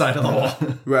good side of the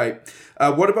wall. Right.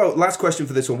 What about, last question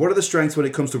for this one. What are the strengths when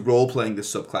it comes to role-playing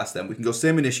this subclass then? We can go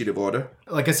same initiative order.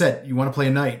 Like I said, you want to play a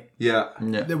knight. Yeah.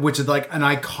 Which is like an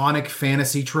iconic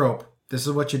fantasy trope. This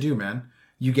is what you do, man.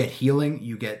 You get healing,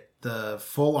 you get the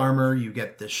full armor, you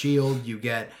get the shield, you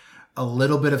get a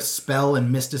little bit of spell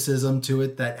and mysticism to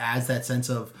it that adds that sense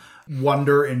of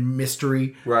wonder and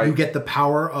mystery. Right. You get the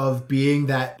power of being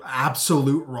that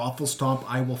absolute raffle stomp,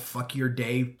 I will fuck your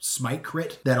day smite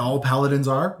crit that all paladins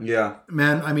are. Yeah.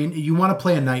 Man, I mean, you want to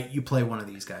play a knight, you play one of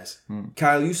these guys.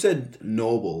 Kyle, you said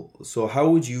noble. So how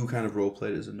would you kind of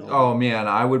roleplay it as a noble? Oh man,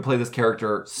 I would play this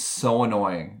character so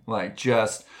annoying. Like,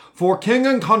 just for king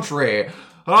and country,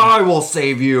 I will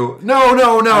save you. No,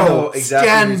 know exactly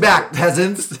stand back,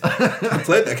 peasants. I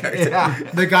played that character. Yeah.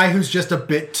 The guy who's just a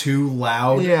bit too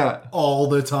loud Yeah. all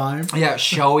the time. Yeah,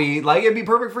 showy. Like, it'd be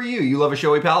perfect for you. You love a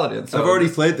showy paladin. So I've already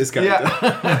played this character.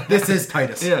 Yeah. This is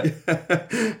Titus. Yeah.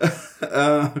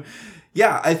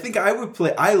 Yeah, I think I would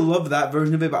play... I love that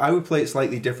version of it, but I would play it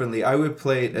slightly differently. I would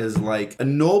play it as, like... A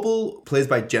noble plays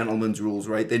by gentleman's rules,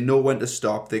 right? They know when to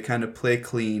stop. They kind of play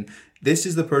clean. This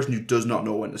is the person who does not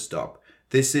know when to stop.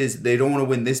 This is... They don't want to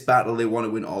win this battle. They want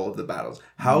to win all of the battles.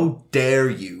 How dare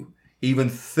you even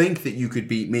think that you could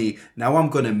beat me? Now I'm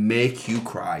going to make you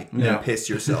cry and piss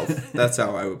yourself. That's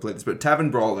how I would play this. But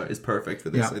Tavern Brawler is perfect for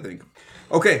this, I think.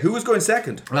 Okay, who was going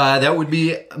second? That would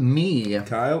be me.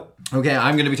 Kyle? Okay,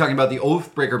 I'm going to be talking about the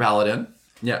Oathbreaker Paladin.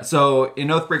 Yeah, so an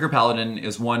Oathbreaker Paladin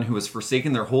is one who has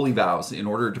forsaken their holy vows in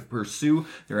order to pursue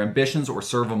their ambitions or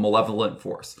serve a malevolent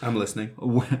force. I'm listening.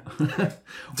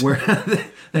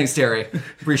 Thanks, Terry.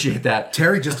 Appreciate that.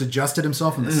 Terry just adjusted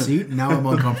himself in the seat, and now I'm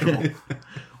uncomfortable.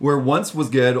 Where once was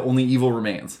good, only evil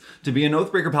remains. To be an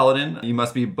Oathbreaker Paladin, you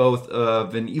must be both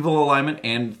of an evil alignment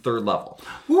and 3rd level.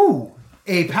 Ooh,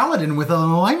 a paladin with an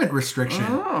alignment restriction.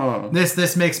 Oh.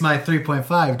 This makes my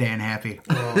 3.5 Dan happy.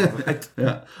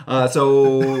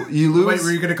 So you lose... Wait,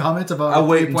 were you going to comment about I'll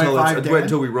wait until, Dan? wait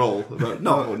until we roll.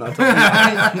 No, not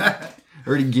until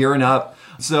Already gearing up.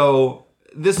 So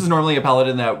this is normally a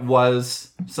paladin that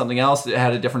was something else. It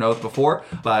had a different oath before,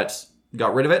 but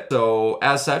got rid of it. So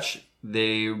as such,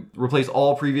 they replaced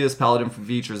all previous paladin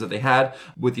features that they had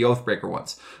with the Oathbreaker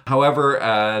ones. However,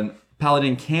 an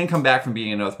Paladin can come back from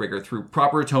being an Oathbreaker through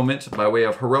proper atonement by way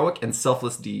of heroic and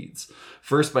selfless deeds.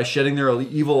 First, by shedding their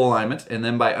evil alignment, and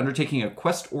then by undertaking a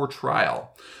quest or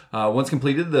trial. Once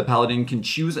completed, the Paladin can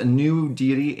choose a new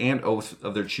deity and oath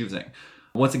of their choosing.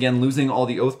 Once again, losing all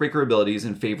the Oathbreaker abilities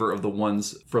in favor of the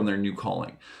ones from their new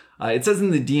calling. It says in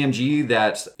the DMG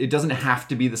that it doesn't have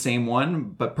to be the same one,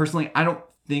 but personally, I don't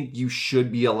think you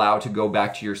should be allowed to go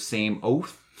back to your same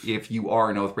oath if you are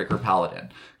an Oathbreaker Paladin.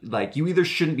 Like, you either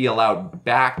shouldn't be allowed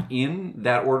back in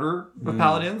that order of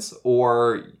Paladins,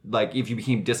 or, like, if you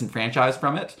became disenfranchised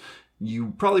from it,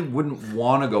 you probably wouldn't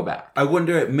want to go back. I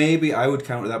wonder, maybe I would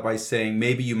counter that by saying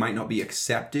maybe you might not be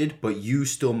accepted, but you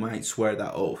still might swear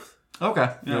that oath. Okay.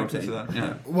 Yeah, You know I what can I'm see that.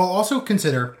 Yeah. Well, also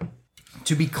consider,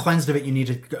 to be cleansed of it, you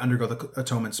need to undergo the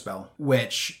atonement spell,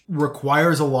 which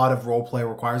requires a lot of roleplay,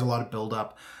 requires a lot of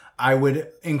build-up. I would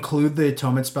include the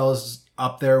atonement spells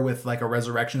up there with like a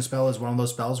resurrection spell as one of those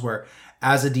spells where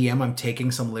as a DM I'm taking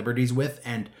some liberties with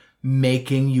and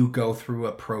making you go through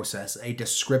a process, a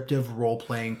descriptive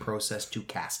role-playing process to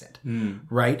cast it,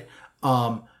 right?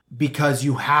 Because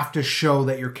you have to show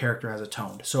that your character has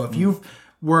atoned. So if you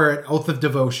were an Oath of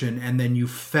Devotion and then you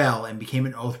fell and became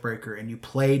an Oathbreaker and you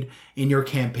played in your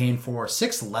campaign for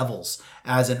 6 levels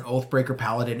as an Oathbreaker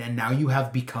Paladin and now you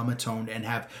have become atoned and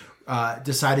have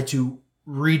decided to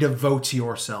redevote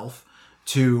yourself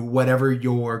to whatever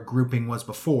your grouping was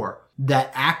before,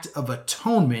 that act of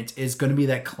atonement is going to be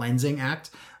that cleansing act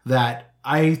that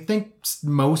I think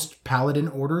most paladin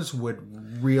orders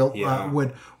would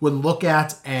would look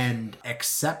at and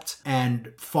accept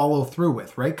and follow through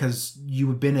with, right? Because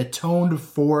you've been atoned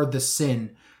for the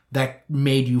sin that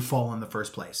made you fall in the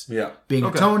first place. Yeah. Being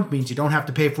atoned means you don't have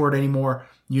to pay for it anymore.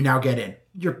 You now get in.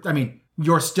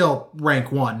 You're still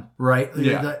rank 1, right?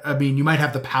 Yeah. I mean, you might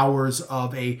have the powers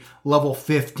of a level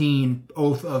 15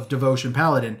 Oath of Devotion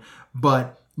Paladin,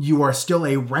 but you are still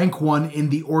a rank 1 in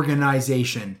the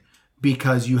organization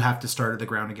because you have to start at the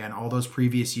ground again. All those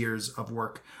previous years of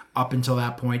work up until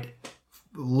that point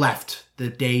left the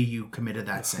day you committed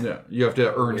that sin. Yeah. You have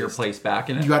to earn your place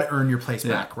back in it. You got to earn your place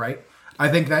back, right? I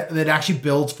think that actually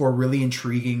builds for really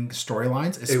intriguing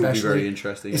storylines, especially, It would be very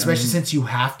interesting. especially since you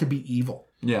have to be evil.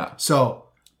 Yeah. So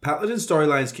Paladin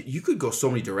storylines, you could go so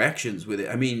many directions with it.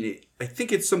 I mean, I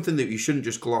think it's something that you shouldn't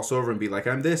just gloss over and be like,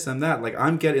 I'm this, I'm that. Like,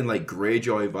 I'm getting, like,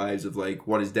 Greyjoy vibes of, like,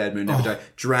 what is dead, may never die.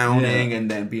 Drowning and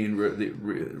then being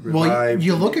revived. well,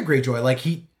 you look at Greyjoy, like,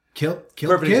 he killed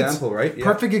Perfect kids. example, right? Yeah.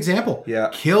 Perfect example. Yeah.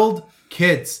 Killed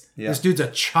kids. Yeah. This dude's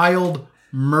a child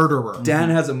Murderer. Dan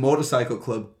has a motorcycle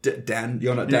club. Dan,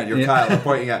 you're not Dan, you're Kyle. I'm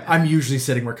pointing at. I'm usually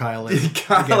sitting where Kyle is.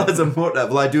 Kyle has a motor.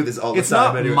 Well, I do this all the It's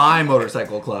time. not anyway. my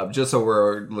motorcycle club, just so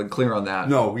we're clear on that.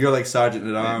 No, you're like Sergeant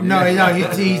at Arms. No,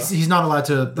 he's not allowed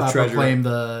to treasurer. proclaim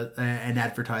and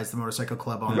advertise the motorcycle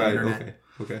club on the Right, internet.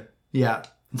 okay. Yeah.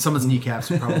 And someone's kneecaps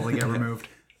would probably get removed.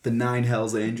 The 9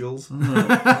 Hells Angels.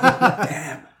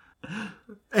 Damn.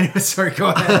 Anyway, sorry, go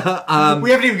ahead.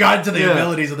 We haven't even gotten to the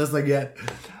abilities of this thing yet.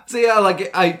 So yeah,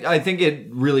 like I think it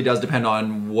really does depend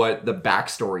on what the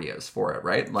backstory is for it,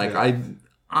 right? Like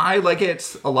I like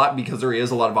it a lot because there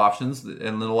is a lot of options and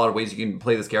in a lot of ways you can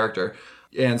play this character.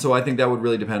 And so I think that would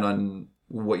really depend on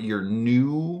what your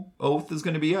new oath is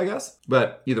going to be, I guess.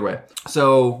 But either way.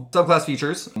 So subclass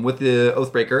features. With the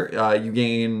Oathbreaker, you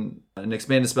gain an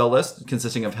expanded spell list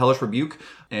consisting of Hellish Rebuke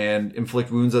and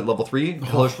Inflict Wounds at level 3.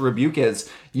 Hellish Rebuke is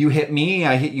you hit me,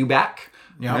 I hit you back.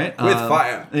 Yeah. Right? With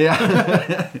fire.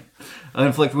 Yeah.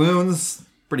 Inflict Wounds,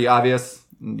 pretty obvious.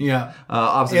 Yeah.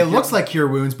 Obviously, It looks like Cure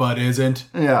Wounds, but isn't.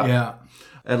 Yeah. Yeah.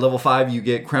 At level 5, you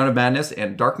get Crown of Madness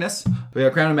and Darkness. We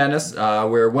have Crown of Madness,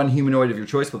 where one humanoid of your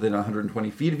choice within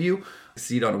 120 feet of you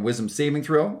succeed on a Wisdom saving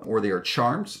throw, or they are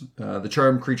charmed. The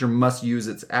charmed creature must use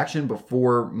its action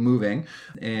before moving,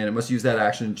 and it must use that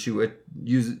action to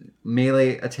use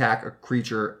melee attack a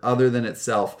creature other than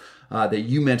itself that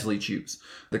you mentally choose.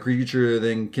 The creature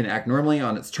then can act normally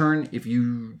on its turn if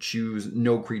you choose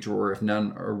no creature or if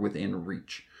none are within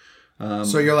reach.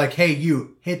 So you're like, hey,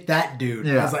 you hit that dude.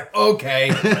 Yeah. I was like,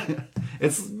 okay.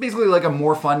 It's basically like a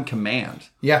more fun command.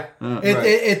 Yeah. Right.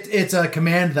 It's a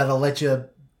command that'll let you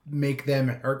make them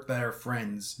hurt their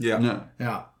friends. Yeah. No.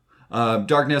 Yeah.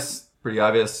 Darkness, pretty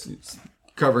obvious.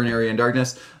 Cover an area in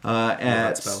darkness.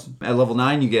 At spell. level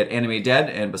 9, you get Animate Dead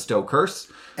and Bestow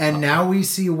Curse. And now we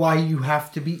see why you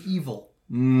have to be evil.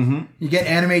 Mm-hmm. You get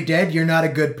Animate Dead, you're not a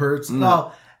good person.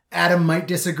 Well, Adam might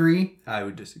disagree. I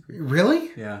would disagree. Really?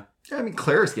 Yeah. Yeah, I mean,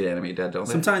 clerics get Animate Dead, don't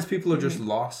they? Sometimes people are just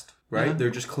lost, right? Yeah. They're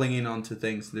just clinging onto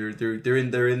things. They're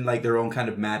in like their own kind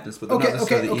of madness, but they're Okay, not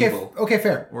necessarily evil. okay,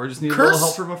 fair. Or just need a Curse? little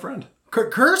help from a friend.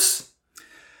 Curse?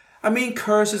 I mean,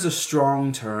 curse is a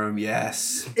strong term,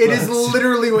 yes. It is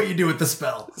literally what you do with the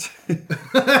spell.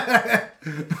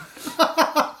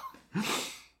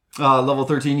 Level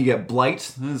 13, you get Blight.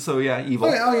 So yeah, evil.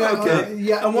 Okay.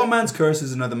 yeah. And one man's curse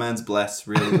is another man's bless,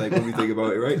 really, like when we think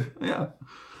about it, right? Yeah.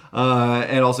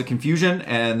 And also Confusion.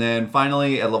 And then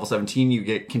finally, at level 17, you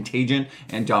get Contagion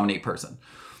and Dominate Person.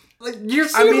 Like, you're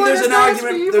I mean, there's an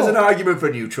argument. argument for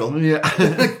neutral. Yeah.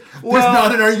 There's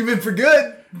not an argument for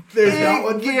good. There's not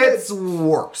one It for good. gets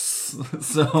worse.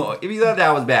 So if you thought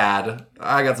that was bad,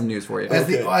 I got some news for you. As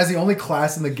the only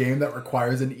class in the game that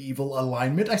requires an evil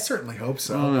alignment, I certainly hope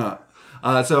so.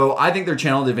 So I think their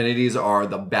channel divinities are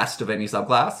the best of any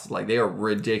subclass. Like, they are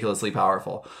ridiculously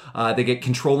powerful. They get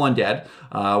control undead,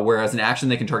 whereas in action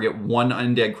they can target one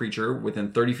undead creature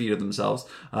within 30 feet of themselves,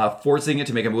 forcing it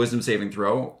to make a wisdom saving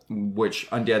throw, which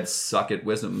undead suck at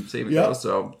wisdom saving throws,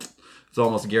 so it's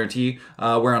almost a guarantee.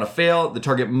 Where on a fail, the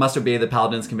target must obey the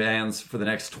paladin's commands for the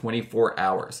next 24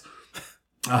 hours.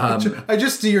 I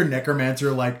just see your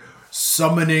necromancer like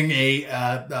summoning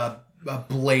a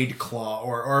blade claw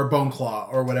or a bone claw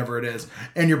or whatever it is,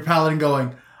 and your paladin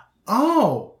going,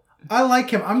 "Oh, I like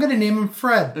him. I'm going to name him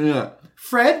Fred." Yeah.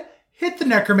 Fred, hit the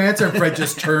necromancer, and Fred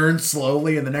just turns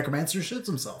slowly, and the necromancer shits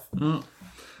himself.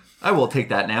 I will take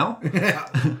that now.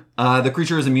 The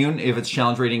creature is immune if its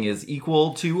challenge rating is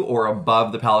equal to or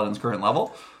above the paladin's current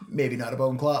level. Maybe not a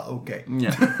bone claw. Okay.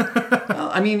 Yeah.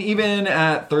 Well, I mean, even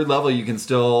at 3rd level, you can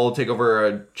still take over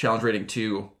a challenge rating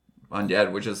 2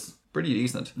 undead, which is pretty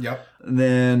decent. Yep. And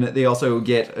then they also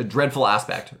get a dreadful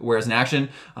aspect, whereas in action,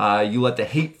 you let the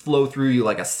hate flow through you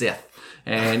like a Sith.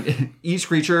 And each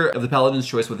creature of the paladin's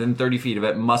choice within 30 feet of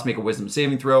it must make a wisdom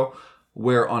saving throw,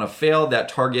 where on a fail, that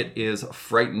target is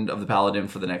frightened of the paladin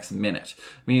for the next minute,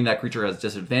 meaning that creature has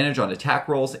disadvantage on attack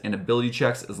rolls and ability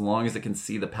checks as long as it can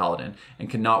see the paladin and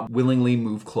cannot willingly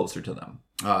move closer to them.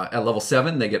 At level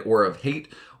 7, they get Aura of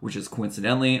Hate, which is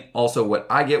coincidentally also what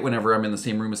I get whenever I'm in the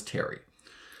same room as Terry.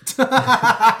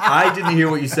 I didn't hear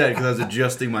what you said because I was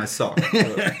adjusting my sock.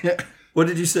 What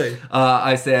did you say?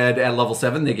 I said at level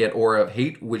 7, they get Aura of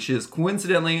Hate, which is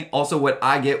coincidentally also what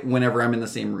I get whenever I'm in the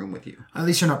same room with you. At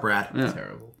least you're not Brad.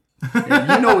 Terrible.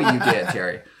 Yeah, you know what you did,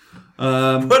 Terry.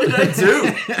 What did I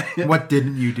do? What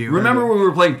didn't you do? Remember when we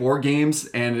were playing board games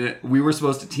and we were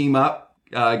supposed to team up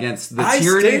against the I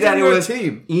tyranny stayed that on it your was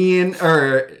team. Ian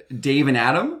or Dave and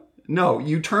Adam? No,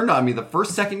 you turned on me the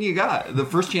first second you got, the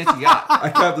first chance you got. I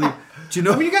can't believe. Do you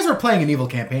know? I mean, you guys were playing an evil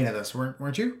campaign of this,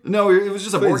 weren't you? No, it was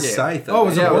just a board game. Scythe. Oh, it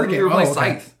was a Yeah, board we game. were playing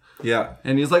okay. Scythe. Yeah.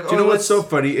 And he's like, Do you know what's so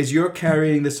funny is you're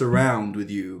carrying this around with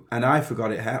you, and I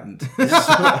forgot it happened.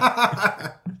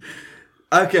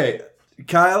 Okay,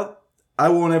 Kyle, I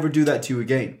won't ever do that to you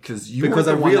again. Because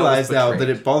I realize now that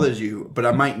it bothers you, but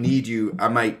I might need you.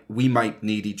 We might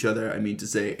need each other, I mean to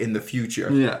say, in the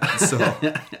future. Yeah. So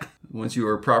once you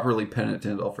are properly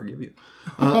penitent, I'll forgive you.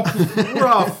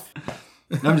 Rough.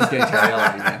 I'm just kidding, Terry. I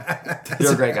love you, man.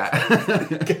 You're a great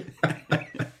guy.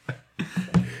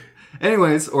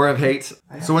 Anyways, Aura of Hate.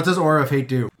 So what does Aura of Hate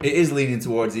do? it is leaning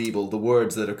towards evil. The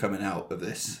words that are coming out of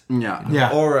this. Yeah.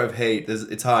 Yeah. Aura of Hate.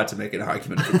 It's hard to make an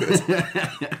argument for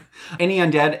good. Any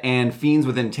undead and fiends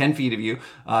within 10 feet of you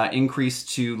increase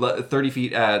to 30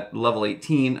 feet at level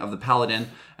 18 of the paladin,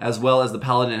 as well as the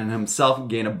paladin himself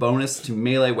gain a bonus to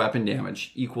melee weapon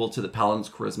damage equal to the paladin's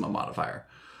charisma modifier.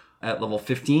 At level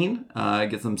 15,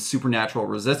 it gets them supernatural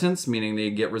resistance, meaning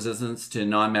they get resistance to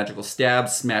non-magical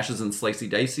stabs, smashes, and slicey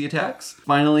dicey attacks.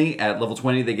 Finally, at level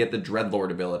 20, they get the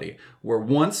Dreadlord ability, where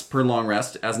once per long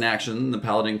rest, as an action, the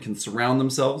paladin can surround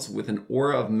themselves with an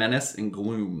aura of menace and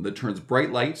gloom that turns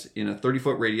bright light in a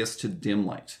 30-foot radius to dim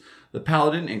light. The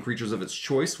paladin and creatures of its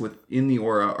choice within the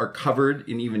aura are covered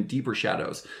in even deeper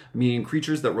shadows, meaning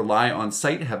creatures that rely on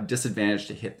sight have disadvantage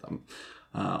to hit them.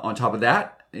 On top of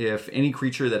that, if any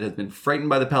creature that has been frightened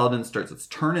by the paladin starts its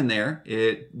turn in there,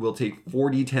 it will take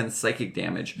 4d10 psychic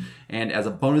damage. And as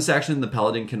a bonus action, the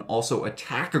paladin can also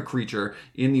attack a creature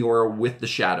in the aura with the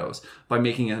shadows by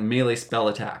making a melee spell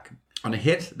attack. On a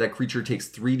hit, that creature takes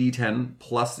 3d10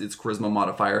 plus its charisma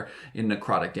modifier in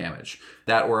necrotic damage.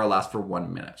 That aura lasts for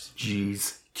 1 minute.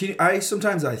 Jeez.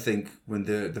 Sometimes I think when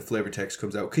the flavor text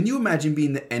comes out, can you imagine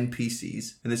being the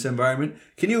NPCs in this environment?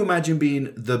 Can you imagine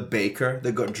being the baker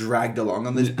that got dragged along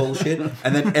on this bullshit?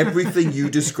 And then everything you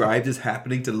described is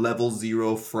happening to level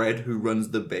 0 Fred, who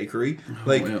runs the bakery?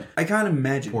 Like, yeah. I can't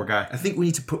imagine. Poor guy. I think we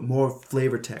need to put more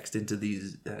flavor text into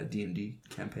these D&D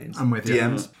campaigns. I'm with you.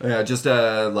 DMs. Yeah, just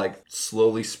like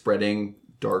slowly spreading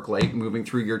dark light moving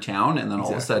through your town, and then all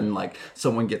of a sudden, like,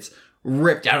 someone gets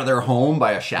ripped out of their home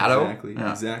by a shadow.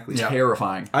 Exactly.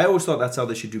 Terrifying. I always thought that's how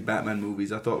they should do Batman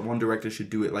movies. I thought one director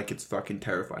should do it like it's fucking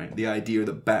terrifying. The idea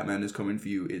that Batman is coming for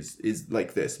you is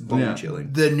like this, bone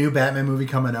chilling. The new Batman movie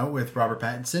coming out with Robert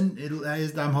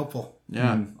Pattinson, I'm hopeful.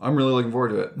 Yeah, I'm really looking forward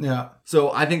to it. Yeah.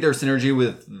 So I think their synergy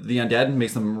with the undead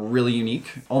makes them really unique,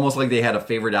 almost like they had a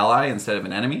favorite ally instead of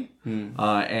an enemy.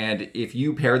 And if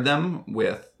you paired them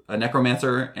with a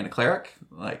necromancer and a cleric,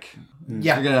 like,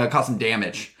 you're gonna cause some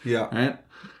damage. Yeah. Right.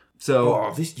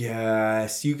 So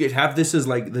you could have this as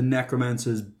like the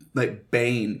necromancer's like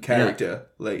Bane character,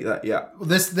 like that. Yeah.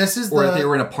 This is or if they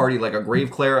were in a party like a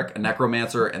grave cleric, a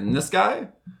necromancer, and this guy,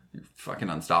 you're fucking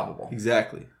unstoppable.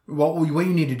 Exactly. what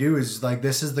you need to do is like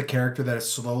this is the character that is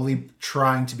slowly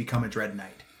trying to become a Dread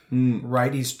Knight,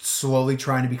 right? He's slowly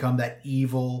trying to become that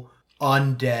evil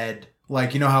undead.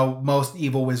 Like, you know how most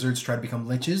evil wizards try to become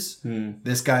liches?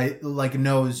 This guy, like,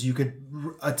 knows you could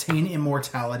attain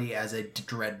immortality as a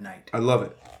Dread Knight. I love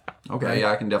it. Okay,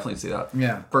 yeah, I can definitely see that.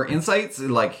 Yeah. For insights,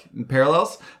 like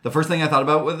parallels, the first thing I thought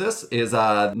about with this is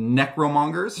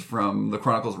necromongers from the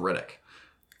Chronicles of Riddick.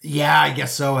 Yeah, I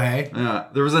guess so, hey?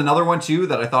 There was another one, too,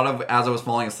 that I thought of as I was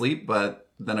falling asleep, but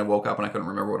then I woke up and I couldn't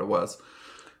remember what it was.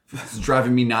 It's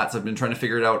driving me nuts. I've been trying to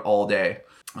figure it out all day.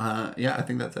 Yeah, I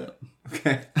think that's it.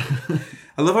 Okay.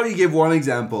 I love how you gave one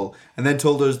example and then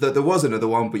told us that there was another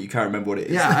one, but you can't remember what it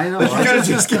is. Yeah, I know. You could have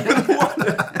just given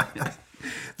one.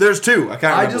 There's two. I can't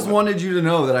remember. I just wanted you to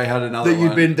know that I had another that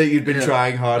one. you'd been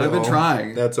trying hard. I've been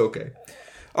trying. That's okay.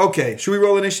 Okay, should we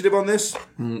roll initiative on this?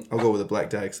 I'll go with a black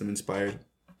die because I'm inspired.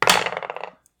 10.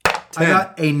 I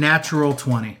got a natural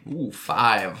 20. Ooh,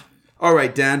 5. All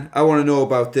right, Dan. I want to know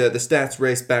about the stats,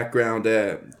 race, background,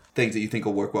 things that you think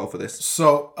will work well for this.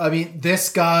 So, I mean, this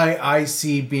guy I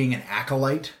see being an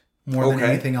acolyte more than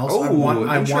anything else. I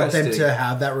want them to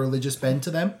have that religious bend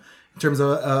to them in terms of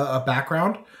a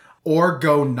background. Or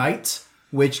go knight,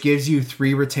 which gives you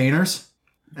 3 retainers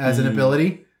as an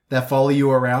ability that follow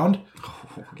you around.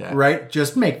 Okay. Right?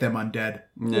 Just make them undead.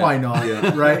 Yeah. Why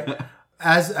not? Right?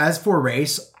 As for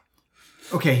race,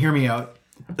 okay, hear me out.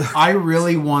 I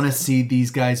really want to see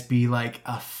these guys be like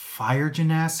a fire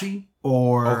genasi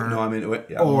or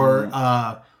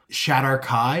Shadar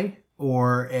Kai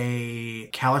or a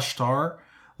Kalashtar.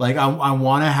 Like I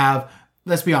want to have.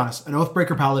 Let's be honest. An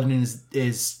Oathbreaker Paladin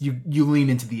is you lean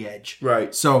into the edge,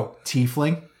 right? So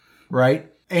Tiefling,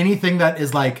 right? Anything that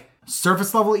is like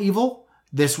surface level evil,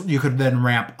 this you could then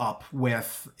ramp up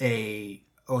with a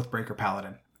Oathbreaker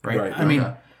Paladin, right? I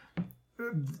mean,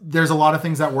 there's a lot of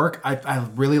things that work. I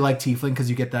really like Tiefling because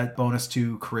you get that bonus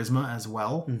to charisma as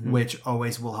well, which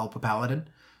always will help a Paladin.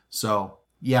 So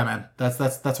Yeah, man.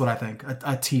 That's what I think.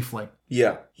 A tiefling.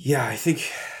 Yeah. Yeah, I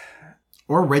think...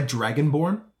 Or Red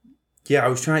Dragonborn. Yeah, I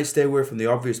was trying to stay away from the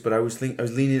obvious, but I was leaning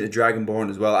to Dragonborn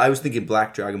as well. I was thinking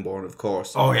Black Dragonborn, of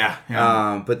course. Oh,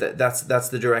 yeah. But that's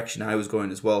the direction I was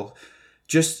going as well.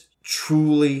 Just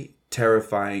truly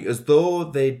terrifying. As though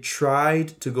they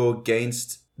tried to go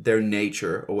against their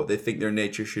nature, or what they think their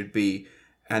nature should be,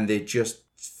 and they just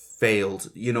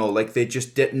failed. You know, like they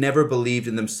just never believed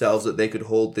in themselves that they could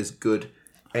hold this good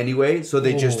anyway, so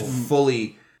they just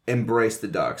fully embraced the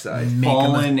dark side.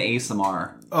 Fallen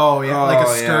ASMR. Oh, yeah. Like a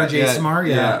Scourge ASMR?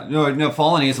 Yeah. No,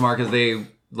 Fallen ASMR, because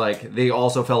they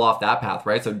also fell off that path,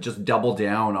 right? So just double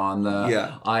down on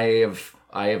the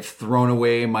I have thrown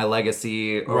away my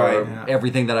legacy or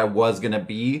everything that I was gonna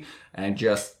be, and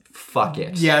just fuck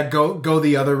it. Yeah, go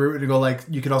the other route and go like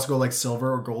you could also go like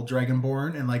Silver or Gold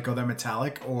Dragonborn and like go that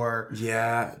metallic or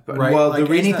but, right. Well, like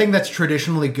anything that's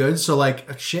traditionally good. So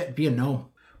like shit, be a gnome.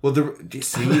 Well,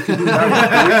 see, you can do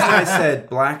that. The reason I said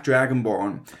Black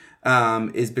Dragonborn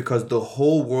is because the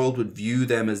whole world would view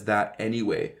them as that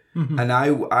anyway. Mm-hmm. And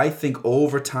I think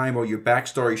over time, or your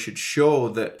backstory should show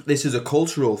that this is a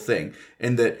cultural thing,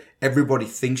 in that everybody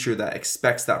thinks you're that,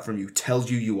 expects that from you, tells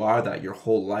you are that your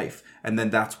whole life, and then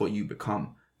that's what you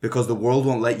become. Because the world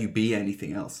won't let you be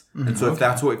anything else. Mm-hmm. And so if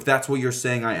that's what you're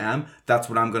saying I am, that's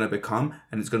what I'm going to become,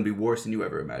 and it's going to be worse than you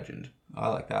ever imagined. I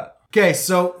like that. Okay,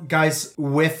 so guys,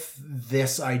 with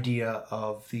this idea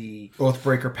of the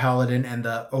Oathbreaker Paladin and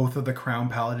the Oath of the Crown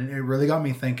Paladin, it really got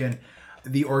me thinking.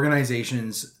 The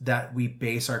organizations that we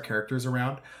base our characters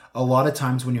around, a lot of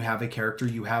times when you have a character,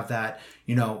 you have that,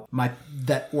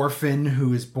 that orphan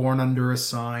who is born under a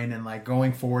sign and like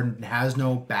going forward and has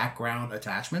no background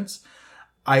attachments.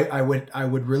 I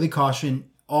would really caution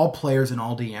all players and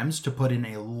all DMs to put in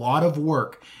a lot of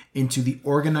work into the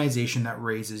organization that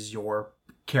raises your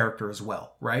character as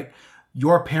well, right?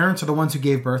 Your parents are the ones who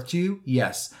gave birth to you,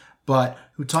 yes. But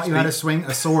who taught you how to swing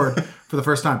a sword for the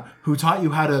first time? Who taught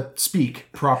you how to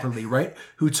speak properly, right?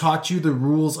 Who taught you the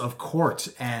rules of court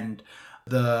and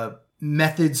the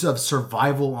methods of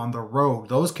survival on the road?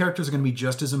 Those characters are going to be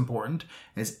just as important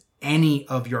as any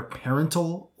of your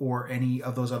parental or any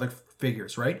of those other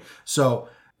figures, right? So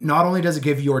not only does it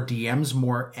give your DMs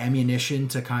more ammunition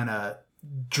to kind of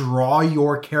draw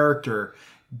your character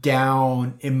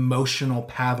down emotional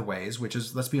pathways, which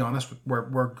is, let's be honest,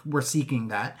 we're seeking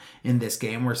that in this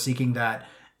game. We're seeking that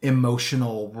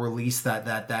emotional release,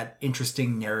 that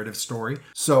interesting narrative story.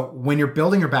 So when you're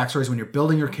building your backstories, when you're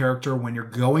building your character, when you're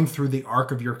going through the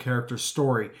arc of your character's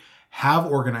story, have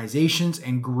organizations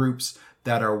and groups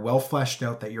that are well fleshed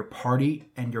out, that your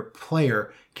party and your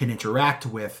player can interact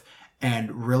with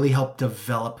and really help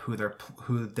develop who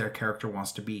their character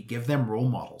wants to be. Give them role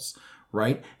models,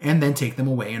 right? And then take them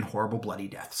away in horrible, bloody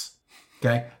deaths.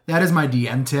 Okay? That is my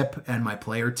DM tip and my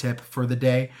player tip for the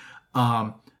day.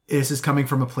 This is coming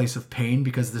from a place of pain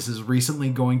because this is recently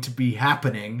going to be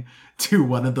happening to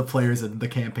one of the players in the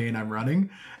campaign I'm running.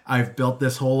 I've built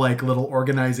this whole like little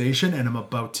organization and I'm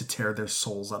about to tear their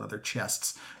souls out of their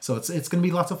chests. So it's going to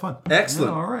be lots of fun.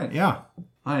 Excellent. Yeah, all right. Yeah.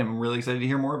 I am really excited to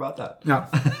hear more about that. Yeah.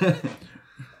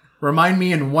 Remind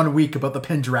me in 1 week about the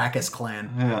Pendracus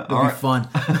clan. Yeah, it'll be fun.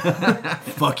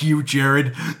 Fuck you,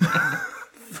 Jared.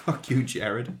 Fuck you,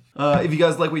 Jared. If you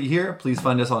guys like what you hear, please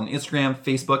find us on Instagram,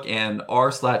 Facebook, and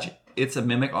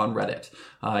r/itsAmimic on Reddit.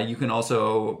 You can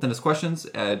also send us questions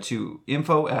to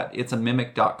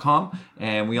info@itsamimic.com,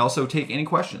 and we also take any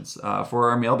questions for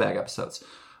our mailbag episodes.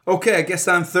 Okay, I guess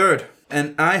I'm third.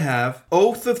 And I have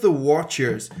Oath of the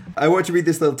Watchers. I want to read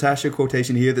this little Tasha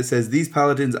quotation here that says, "These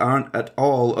paladins aren't at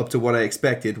all up to what I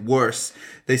expected. Worse,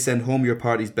 they send home your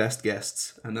party's best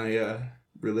guests." And I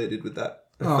related with that.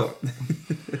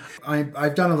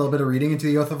 I've done a little bit of reading into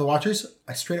the Oath of the Watchers.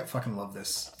 I straight up fucking love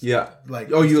this. Yeah.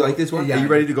 You like this one? Yeah, are you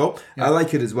ready to go? Yeah. I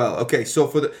like it as well. Okay, so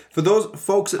for those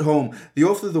folks at home, the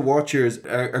Oath of the Watchers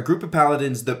are a group of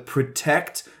paladins that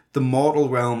protect the mortal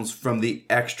realms from the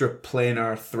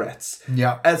extraplanar threats.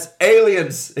 Yeah. As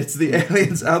aliens. It's the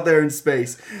aliens out there in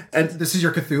space. And this is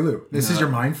your Cthulhu. This is your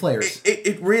Mind Flayers.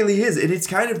 It really is. And it's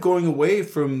kind of going away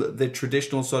from the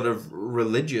traditional sort of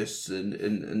religious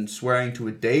and swearing to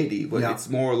a deity, but it's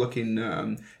more looking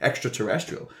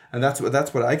extraterrestrial. And that's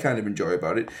what I kind of enjoy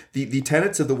about it. The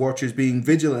tenets of the Watchers being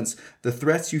vigilance. The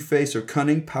threats you face are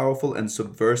cunning, powerful, and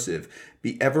subversive.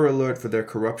 Be ever alert for their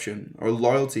corruption. Or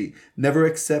loyalty. Never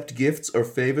accept gifts or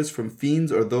favors from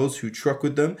fiends or those who truck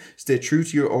with them. Stay true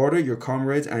to your order, your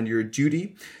comrades, and your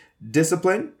duty.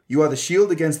 Discipline. You are the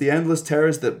shield against the endless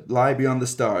terrors that lie beyond the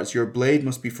stars. Your blade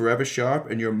must be forever sharp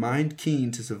and your mind keen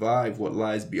to survive what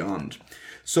lies beyond.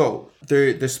 So,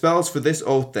 the spells for this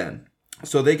oath then.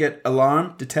 So they get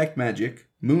Alarm, Detect Magic,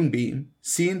 Moonbeam,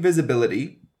 See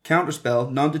Invisibility,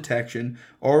 Counterspell, Non-Detection,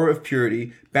 Aura of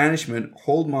Purity, Banishment,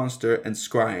 Hold Monster, and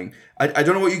Scrying. I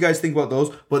don't know what you guys think about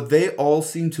those, but they all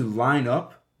seem to line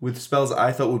up with spells that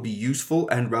I thought would be useful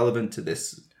and relevant to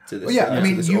this. Well, yeah, I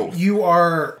mean, you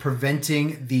are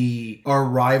preventing the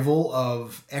arrival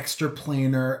of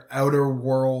extraplanar, outer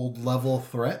world level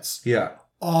threats. Yeah.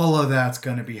 All of that's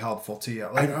going to be helpful to you.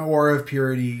 Like Aura of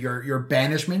Purity, your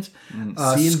banishment,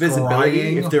 See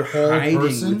Invisibility if they're hiding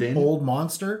within. Hold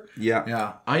Monster. Yeah.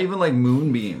 Yeah. I even like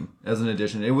Moonbeam as an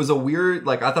addition. It was a weird,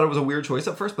 like, I thought it was a weird choice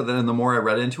at first, but then the more I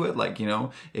read into it, like, you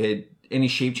know, any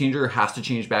shape changer has to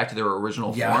change back to their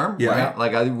original form. Yeah. Right?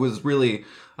 Like, it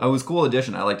was cool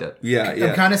addition. I liked it. Yeah.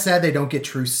 I'm kind of sad they don't get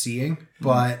true seeing,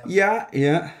 but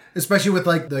Yeah. especially with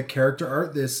like the character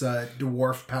art, this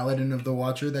dwarf paladin of the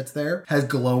Watcher that's there has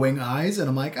glowing eyes, and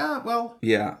I'm like, well.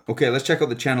 Yeah. Okay, let's check out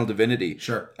the Channel Divinity.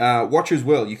 Sure. Watcher's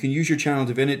Will. You can use your Channel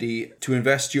Divinity to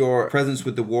invest your presence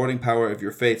with the warding power of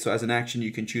your faith. So as an action,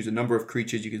 you can choose a number of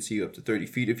creatures you can see up to 30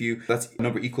 feet of you. That's a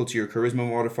number equal to your charisma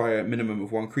modifier, minimum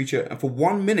of one creature. And for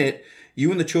 1 minute,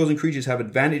 you and the chosen creatures have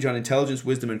advantage on intelligence,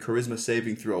 wisdom, and charisma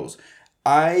saving throws.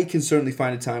 I can certainly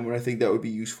find a time when I think that would be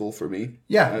useful for me.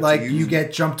 Yeah, like you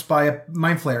get jumped by a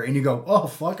mind flayer and you go, oh,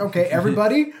 fuck, okay,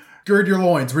 everybody, gird your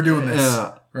loins, we're doing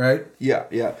this. Right?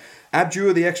 Yeah.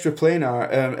 Abjure the Extraplanar.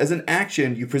 As an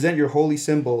action, you present your holy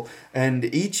symbol, and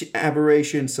each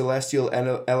aberration, celestial,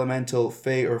 elemental,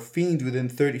 fey, or fiend within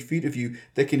 30 feet of you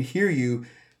that can hear you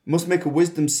must make a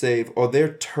wisdom save, or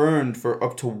they're turned for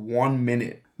up to 1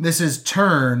 minute. This is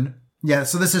turn. Yeah,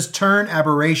 so this is turn,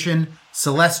 aberration,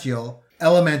 celestial,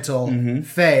 elemental,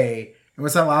 fey. And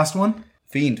what's that last one?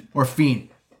 Fiend. Or fiend.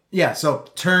 Yeah, so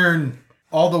turn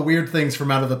all the weird things from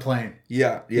out of the plane.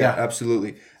 Yeah,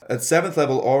 absolutely. At 7th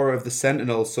level, Aura of the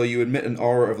Sentinel, so you emit an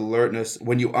aura of alertness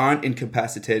when you aren't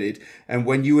incapacitated, and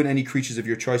when you and any creatures of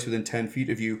your choice within 10 feet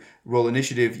of you roll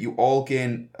initiative, you all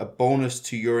gain a bonus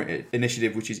to your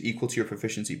initiative, which is equal to your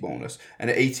proficiency bonus. And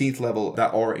at 18th level,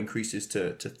 that aura increases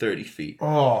to 30 feet.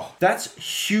 Oh. That's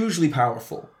hugely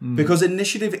powerful, because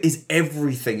initiative is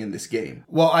everything in this game.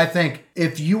 Well, I think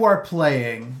if you are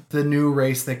playing the new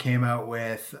race that came out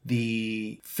with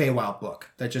the Feywild book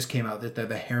that just came out, they're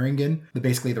the Harengon,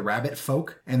 basically the rabbit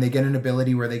folk, and they get an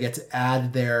ability where they get to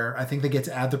add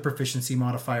the proficiency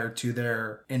modifier to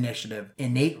their initiative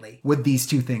innately with these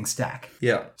two things stack.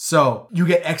 Yeah. So you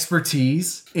get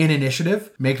expertise in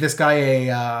initiative. Make this guy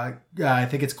I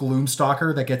think it's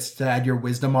Gloomstalker that gets to add your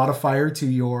wisdom modifier to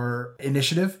your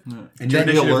initiative. And your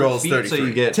initiative rolls 33. So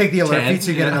you get take the alert 10. feat,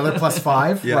 so you get another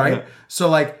 +5, right? So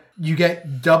like you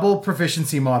get double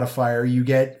proficiency modifier, you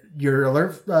get your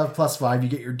alert +5, you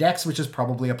get your dex, which is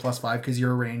probably a +5 because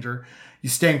you're a ranger. You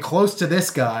stand close to this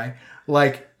guy,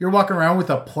 like you're walking around with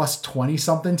a +20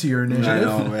 something to your initiative.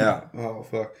 I know, yeah. Oh,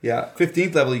 fuck. Yeah.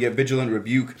 15th level, you get Vigilant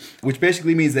Rebuke, which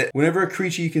basically means that whenever a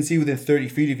creature you can see within 30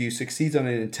 feet of you succeeds on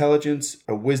an intelligence,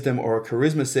 a wisdom, or a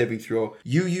charisma saving throw,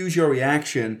 you use your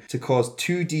reaction to cause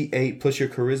 2d8 plus your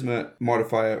charisma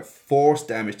modifier force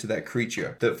damage to that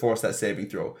creature that forced that saving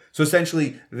throw. So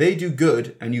essentially, they do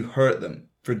good and you hurt them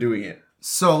for doing it.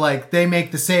 So like they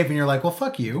make the save and you're like, well,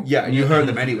 fuck you. Yeah, and you hurt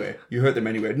them anyway.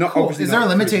 Not Cool. obviously. Is there a not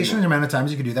limitation in charisma. the amount of times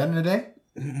you can do that in a day?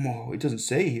 Oh, it doesn't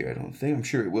say here, I don't think. I'm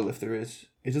sure it will if there is.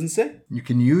 It doesn't say. You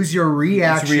can use your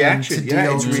reaction, to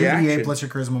deal it's 2d8 reaction. plus your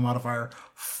charisma modifier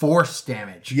force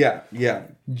damage. Yeah.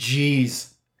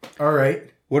 Jeez. All right.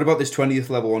 What about this 20th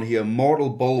level one here? Mortal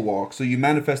Bulwark. So you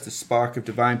manifest a spark of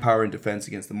divine power and defense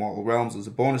against the mortal realms. As a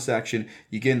bonus action,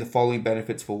 you gain the following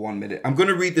benefits for 1 minute. I'm going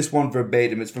to read this one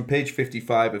verbatim. It's from page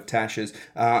 55 of Tasha's,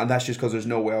 and that's just because there's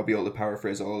no way I'll be able to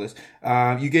paraphrase all of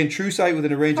this. You gain true sight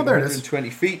within a range of there it is. 120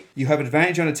 feet. You have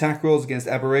advantage on attack rolls against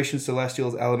aberrations,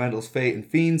 celestials, elementals, fey, and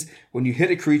fiends. When you hit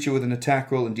a creature with an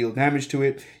attack roll and deal damage to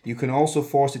it, you can also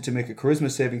force it to make a charisma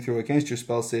saving throw against your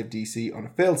spell save DC. On a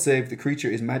failed save, the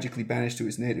creature is magically banished to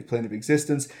its native plane of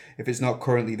existence. If it's not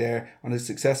currently there, on a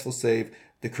successful save,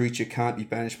 the creature can't be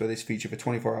banished by this feature for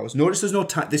 24 hours. Notice there's no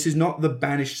time. This is not the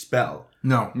banished spell.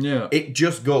 No. Yeah. It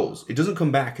just goes. It doesn't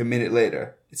come back a minute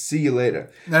later. It's see you later.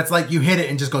 That's like you hit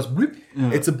it and just goes whoop.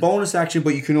 It's a bonus action,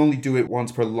 but you can only do it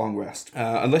once per long rest.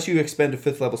 Unless you expend a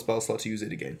 5th level spell slot to use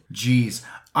it again. Jeez.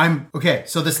 Okay,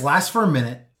 so this lasts for a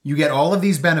minute. You get all of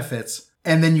these benefits.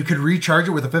 And then you could recharge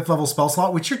it with a 5th level spell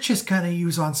slot, which you're just going to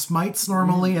use on smites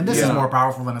normally. And this is more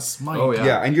powerful than a smite. Oh, yeah.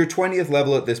 Yeah, and you're 20th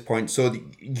level at this point, so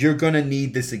you're going to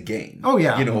need this again. Oh,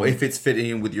 yeah. You know, if it's fitting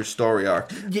in with your story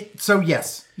arc. So,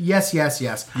 yes.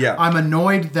 Yeah. I'm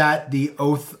annoyed that the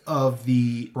Oath of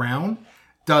the Crown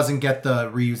doesn't get the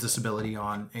reuse this ability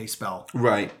on a spell.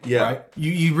 Right, yeah. Right?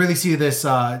 You really see this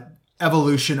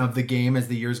evolution of the game as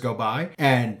the years go by.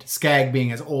 And Skag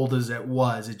being as old as it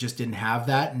was, it just didn't have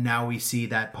that. And now we see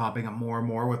that popping up more and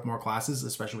more with more classes,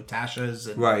 especially with Tasha's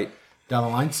and down the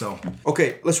line. So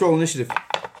Okay, let's roll initiative.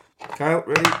 Kyle,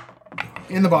 ready?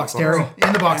 in the box, Terry.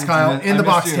 In the box, Kyle. In the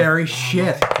box, Terry.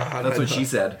 Shit. That's what she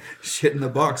said. Shit in the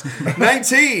box.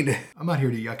 19! I'm not here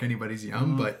to yuck anybody's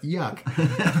yum, but yuck.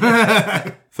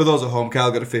 For those at home,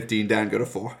 Kyle got a 15, Dan got a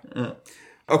 4.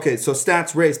 Okay, so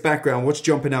stats, race, background. What's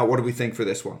jumping out? What do we think for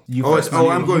this one?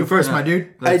 I'm going first, my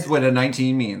dude. That's what a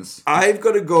 19 means. I've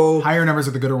got to go... Higher numbers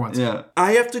are the gooder ones. Yeah.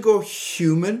 I have to go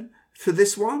human for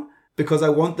this one because I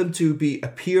want them to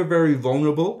appear very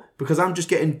vulnerable because I'm just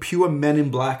getting pure Men in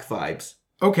Black vibes.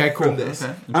 Okay, cool. From this.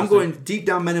 Okay, I'm going deep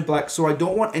down Men in Black, so I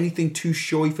don't want anything too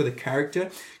showy for the character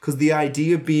because the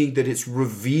idea being that it's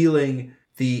revealing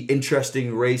the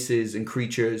interesting races and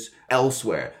creatures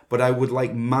elsewhere, but I would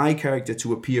like my character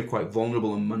to appear quite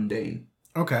vulnerable and mundane.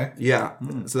 Okay. Yeah,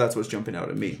 so that's what's jumping out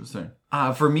at me.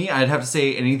 For me, I'd have to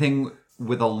say anything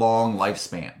with a long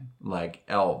lifespan, like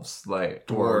elves, like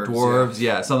dwarves,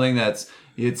 yeah, something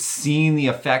it's seen the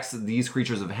effects that these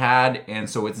creatures have had, and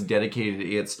so it's dedicated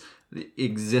its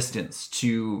existence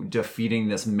to defeating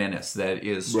this menace that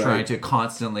is trying to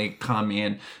constantly come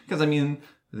in. Because I mean,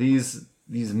 these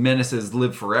menaces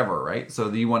live forever, right? So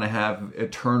you want to have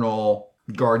eternal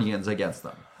guardians against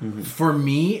them. Mm-hmm. For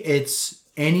me, it's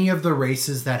any of the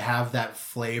races that have that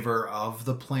flavor of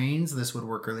the plains. This would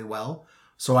work really well.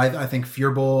 So I think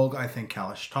Firbolg, I think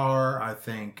Kalashtar, I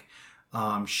think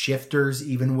Shifters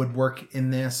even would work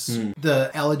in this.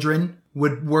 The Eladrin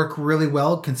would work really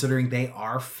well considering they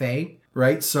are Fae,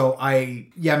 right? So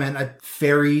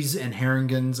fairies and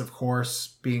Haringans, of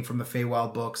course, being from the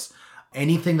Feywild books.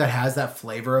 Anything that has that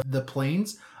flavor of the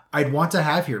plains, I'd want to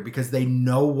have here because they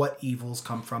know what evils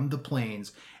come from the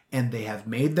plains and they have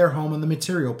made their home on the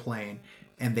material plane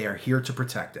and they are here to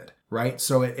protect it, right?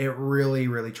 So it really,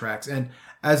 really tracks. And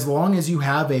as long as you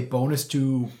have a bonus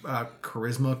to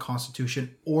charisma,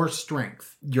 constitution, or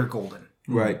strength, you're golden.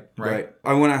 Right.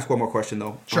 I want to ask one more question,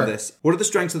 though, Sure. on this. What are the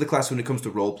strengths of the class when it comes to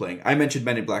role-playing? I mentioned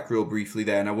Men in Black real briefly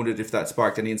there, and I wondered if that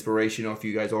sparked any inspiration or if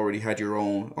you guys already had your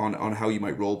own on how you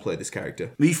might role-play this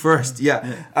character. Me first,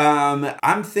 yeah.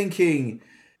 I'm thinking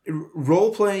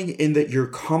role-playing in that you're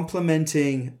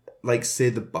complementing, like, say,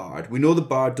 the Bard. We know the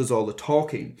Bard does all the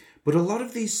talking, but a lot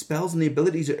of these spells and the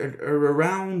abilities are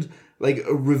around, like,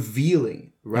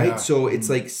 revealing, right? Yeah. So it's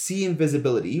like see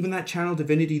invisibility. Even that channel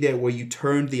divinity there where you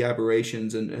turned the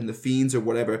aberrations and the fiends or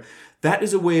whatever, that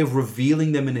is a way of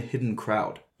revealing them in a hidden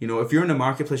crowd. You know, if you're in a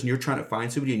marketplace and you're trying to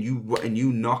find somebody and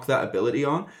you knock that ability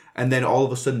on, and then all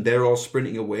of a sudden they're all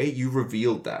sprinting away, you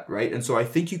revealed that, right? And so I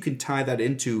think you can tie that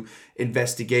into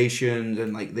investigations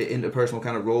and like the interpersonal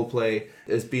kind of role play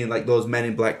as being like those Men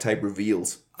in Black type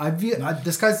reveals.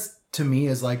 This guy's to me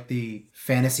is like the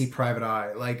fantasy Private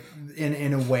Eye, like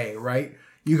in a way, right?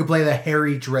 You could play the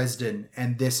Harry Dresden,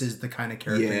 and this is the kind of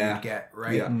character you'd get,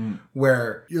 right? Yeah.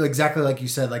 Where exactly like you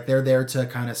said, like they're there to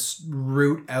kind of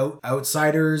root out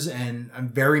outsiders, and I'm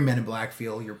very Men in Black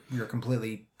feel. You're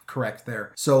completely correct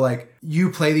there. So like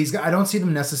you play these guys, I don't see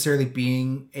them necessarily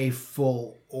being a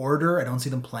full order. I don't see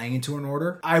them playing into an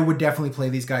order. I would definitely play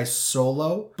these guys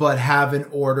solo, but have an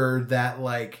order that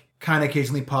like kind of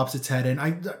occasionally pops its head in.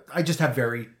 I just have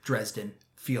very Dresden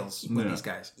feels with these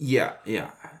guys. Yeah.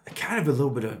 Kind of a little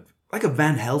bit of like a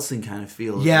Van Helsing kind of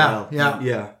feel as well.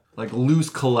 Yeah. Like loose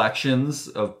collections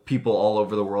of people all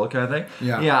over the world kind of thing.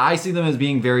 Yeah. I see them as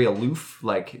being very aloof.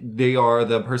 Like they are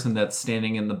the person that's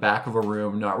standing in the back of a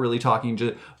room, not really talking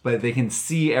to, but they can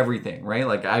see everything, right?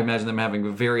 Like I imagine them having a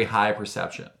very high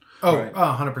perception. Oh, right.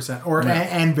 100%. Or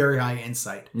and very high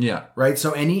insight. Yeah. Right?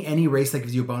 So any race that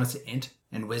gives you a bonus to int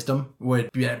and wisdom would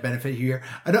benefit you here.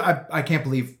 I can't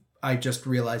believe I just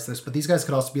realized this, but these guys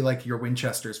could also be like your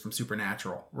Winchesters from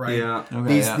Supernatural, right? Yeah.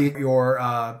 Okay,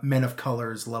 your Men of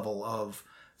Colors level of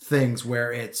things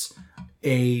where it's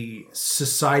a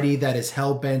society that is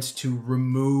hell-bent to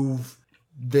remove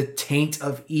the taint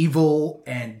of evil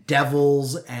and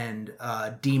devils and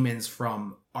demons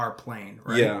from our plane,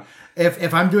 right? Yeah.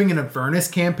 If I'm doing an Avernus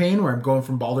campaign where I'm going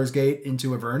from Baldur's Gate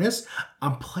into Avernus,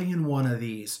 I'm playing one of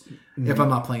these if I'm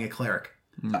not playing a cleric.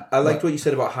 I liked what you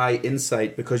said about high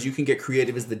insight because you can get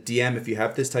creative as the DM if you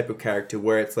have this type of character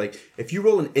where it's like if you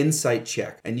roll an insight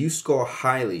check and you score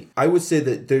highly, I would say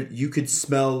that you could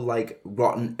smell like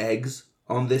rotten eggs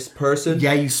on this person.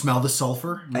 Yeah, you smell the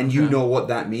sulfur. And you know what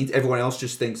that means. Everyone else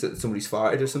just thinks that somebody's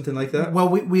farted or something like that. Well,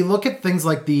 we look at things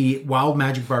like the Wild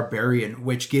Magic Barbarian,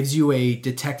 which gives you a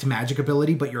detect magic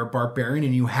ability, but you're a barbarian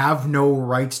and you have no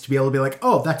rights to be able to be like,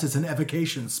 oh, that is an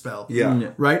evocation spell.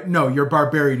 Yeah. Right? No, you're a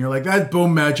barbarian. You're like, that's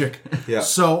boom magic. Yeah.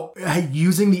 So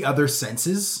using the other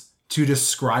senses to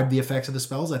describe the effects of the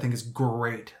spells, I think is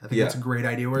great. I think that's a great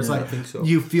idea. Where it's like, I think so.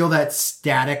 you feel that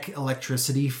static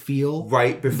electricity feel.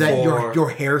 Right before... That your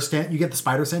hair you get the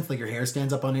spider sense, like your hair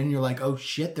stands up on end and you're like, oh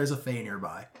shit, there's a fae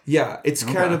nearby. Yeah, it's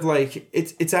kind of like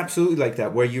it's absolutely like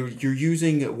that, where you're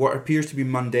using what appears to be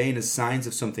mundane as signs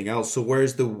of something else. So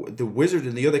whereas the wizard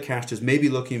and the other casters may be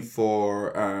looking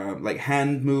for like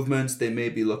hand movements, they may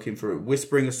be looking for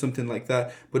whispering or something like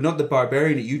that, but not the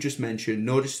barbarian that you just mentioned.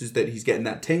 Notices that he's getting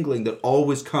that tingling that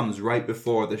always comes right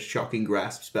before the shocking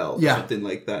grasp spell, or something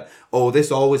like that. Oh,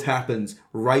 this always happens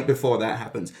right before that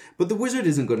happens. But the wizard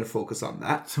isn't going to focus on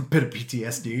that. It's a bit of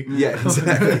PTSD. Yeah,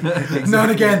 exactly.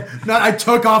 Not again. I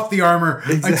took off the armor.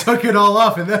 Exactly. I took it all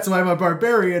off, and that's why I'm a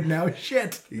barbarian now.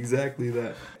 Shit. Exactly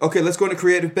that. Okay, let's go into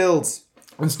creative builds.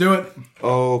 Let's do it.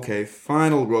 Okay,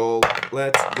 final roll.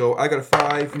 Let's go. I got a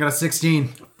 5. I got a 16.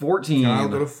 14. Kyle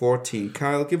got a 14.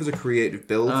 Kyle, give us a creative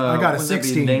build. I got a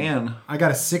 16. Dan. I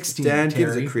got a 16. Dan, give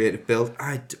us a creative build.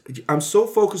 I'm so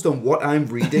focused on what I'm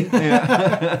reading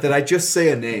that I just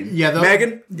say a name. Yeah,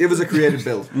 Megan, give us a creative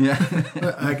build.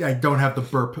 I don't have the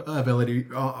burp ability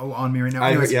on me right now.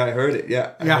 I heard it.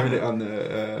 Yeah, I Yeah. heard it on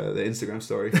the Instagram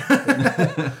story.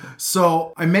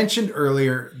 So I mentioned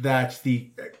earlier that the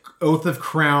Oath of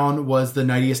Crown was the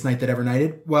knightiest knight that ever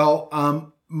knighted.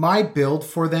 Well, my build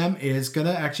for them is going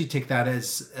to actually take that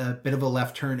as a bit of a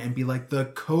left turn and be like the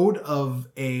code of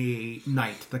a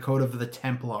knight, the code of the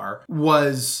Templar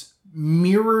was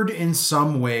mirrored in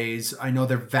some ways. I know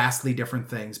they're vastly different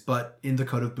things, but in the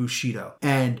code of Bushido.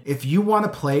 And if you want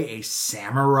to play a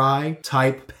samurai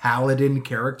type paladin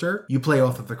character, you play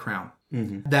Oath of the Crown.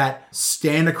 Mm-hmm. That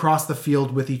stand across the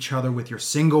field with each other with your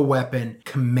single weapon,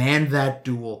 command that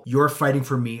duel. You're fighting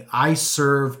for me. I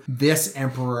serve this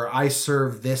emperor. I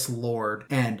serve this lord,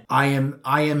 and I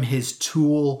am his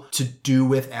tool to do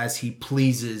with as he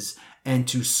pleases and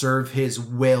to serve his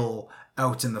will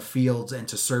out in the fields and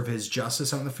to serve his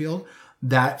justice out in the field.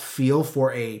 That feel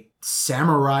for a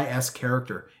samurai-esque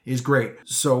character is great.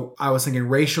 So I was thinking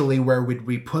racially, where would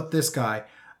we put this guy?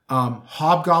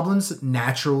 Hobgoblins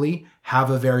naturally have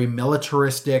a very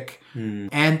militaristic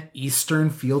and Eastern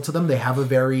feel to them. They have a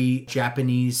very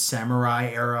Japanese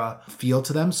samurai era feel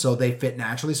to them, so they fit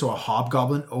naturally. So a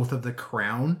Hobgoblin Oath of the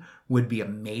Crown would be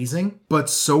amazing, but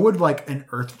so would like an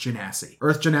Earth Genasi.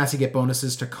 Earth Genasi get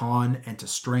bonuses to con and to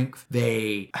strength.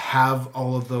 They have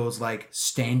all of those like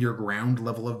stand your ground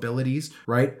level abilities,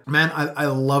 right? Man, I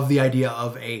love the idea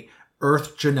of a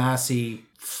Earth Genasi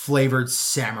flavored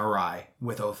samurai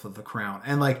with Oath of the Crown.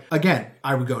 And like, again,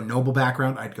 I would go noble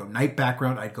background, I'd go knight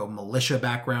background, I'd go militia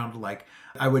background, like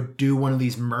I would do one of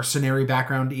these mercenary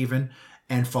background even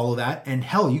and follow that. And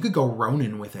hell, you could go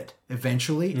Ronin with it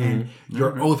eventually, and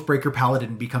your Oathbreaker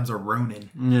Paladin becomes a Ronin.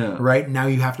 Yeah. Right? Now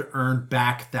you have to earn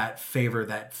back that favor,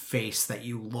 that face that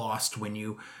you lost when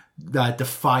you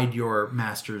defied your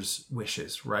master's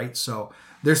wishes, right? So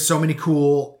there's so many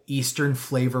cool Eastern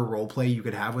flavor roleplay you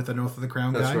could have with an Oath of the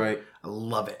Crown guy. That's right. I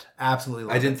love it. Absolutely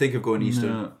love it. I didn't think of going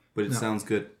Eastern, but it sounds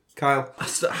good. Kyle?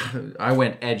 I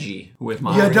went edgy with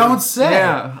mine. You don't say.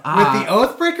 Yeah. With the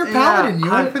Oathbreaker Paladin,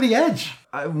 you went for the edge.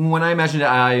 When I imagined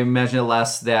it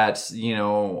less that,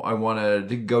 I want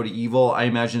to go to evil. I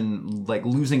imagine like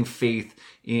losing faith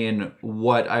in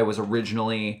what I was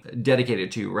originally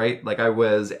dedicated to, right? Like I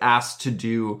was asked to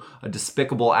do a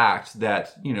despicable act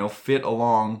that, fit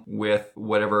along with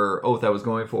whatever oath I was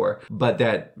going for, but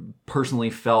that personally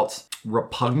felt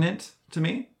repugnant to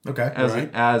me. Okay.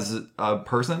 As a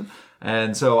person.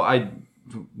 And so I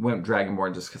went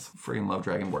Dragonborn just because I freaking love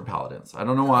Dragonborn Paladins. I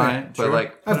don't know why, but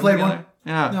like... I've played one.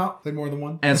 Yeah. No, played more than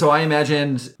one. And so I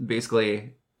imagined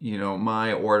basically,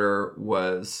 my order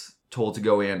was told to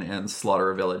go in and slaughter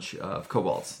a village of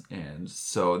kobolds. And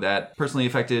so that personally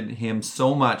affected him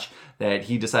so much that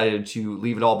he decided to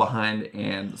leave it all behind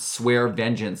and swear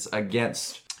vengeance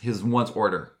against his once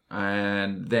order.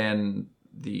 And then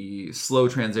the slow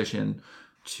transition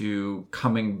to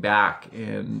coming back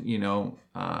and,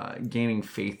 gaining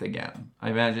faith again. I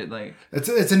imagine like...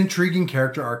 It's an intriguing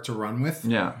character arc to run with.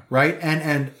 Yeah. Right?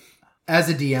 And as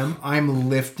a DM, I'm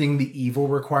lifting the evil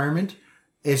requirement.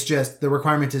 It's just, the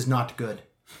requirement is not good.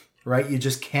 Right? You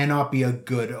just cannot be a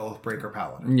good Oathbreaker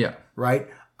Paladin. Yeah. Right?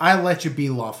 I let you be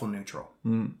lawful neutral.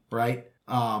 Right?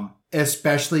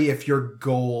 Especially if your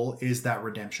goal is that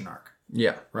redemption arc.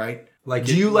 Yeah. Right? Like,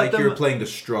 Do you let like them- you're playing the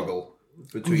struggle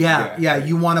between. Yeah,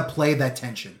 you want to play that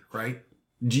tension, right?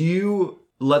 Do you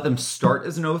let them start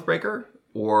as an Oathbreaker,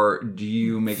 or do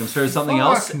you make them start as something Fuck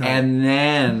else no. and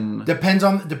then? Depends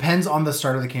on the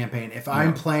start of the campaign. If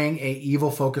I'm playing a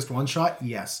evil focused one shot,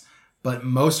 yes. But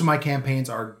most of my campaigns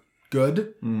are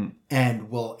good and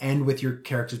will end with your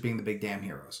characters being the big damn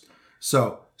heroes.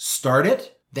 So start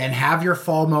it, then have your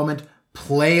fall moment,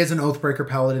 play as an Oathbreaker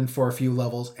Paladin for a few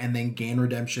levels, and then gain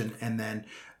redemption, and then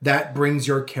that brings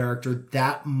your character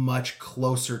that much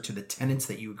closer to the tenets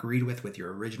that you agreed with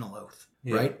your original oath.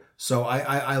 Right? So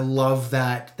I love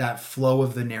that flow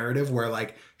of the narrative where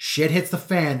like shit hits the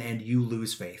fan and you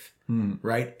lose faith.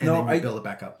 Right? And then you build it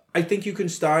back up. I think you can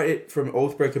start it from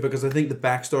Oathbreaker because I think the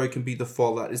backstory can be the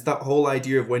fallout. It's that whole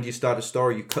idea of when you start a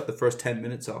story, you cut the first 10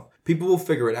 minutes off. People will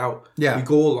figure it out. Yeah. You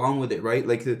go along with it, right?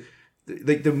 Like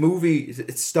the movie,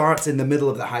 it starts in the middle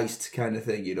of the heist kind of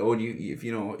thing, you know, and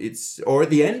it's, or at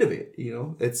the end of it, you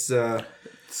know, it's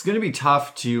going to be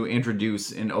tough to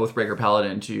introduce an Oathbreaker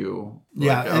Paladin to and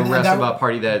a rest that- of a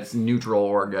party that's neutral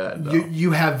or good. though.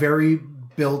 You have very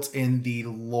built in the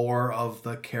lore of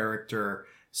the character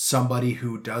somebody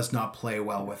who does not play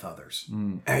well with others.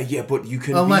 yeah, but you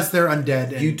can Unless they're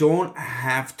undead. And, you don't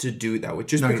have to do that.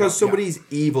 Just No, you because don't, somebody's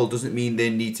evil doesn't mean they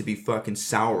need to be fucking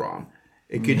Sauron.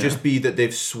 It could just be that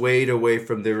they've swayed away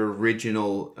from their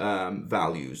original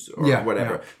values or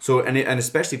whatever. Yeah. So, and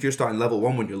especially if you're starting level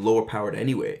 1 when you're lower powered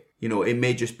anyway, you know, it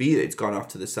may just be that it's gone off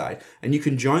to the side. And you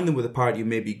can join them with a party who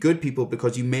may be good people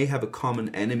because you may have a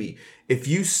common enemy. If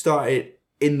you started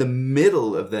in the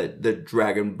middle of the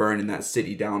dragon burning that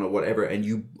city down or whatever, and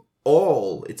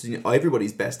it's in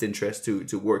everybody's best interest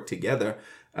to work together,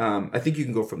 I think you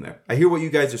can go from there. I hear what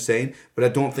you guys are saying, but I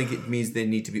don't think it means they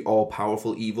need to be all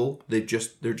powerful evil. They're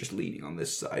just leaning on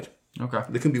this side. Okay.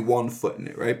 There can be one foot in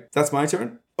it, right? That's my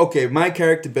turn. Okay, my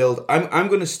character build. I'm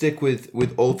going to stick with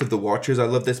Oath of the Watchers. I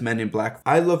love this Men in Black.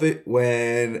 I love it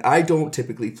when I don't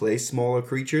typically play smaller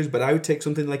creatures, but I would take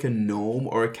something like a gnome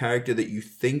or a character that you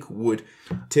think would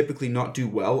typically not do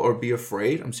well or be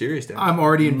afraid. I'm serious, Dan. I'm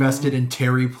already invested in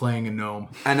Terry playing a gnome.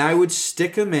 And I would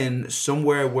stick them in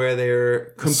somewhere where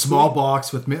they're A small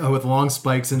box with long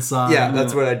spikes inside. Yeah,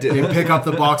 that's what I did. You pick up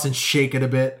the box and shake it a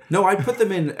bit. No, I'd put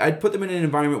them in an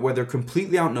environment where they're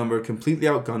completely outnumbered, completely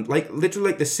outgunned, literally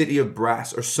like the City of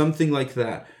Brass or something like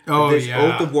that. Oh, There's yeah.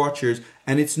 Oath of Watchers,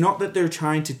 and it's not that they're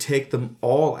trying to take them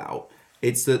all out.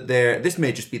 It's that this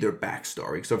may just be their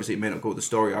backstory, because obviously it may not go with the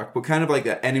story arc, but kind of like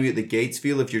that enemy at the gates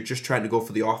feel if you're just trying to go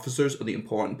for the officers or the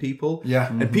important people. Yeah.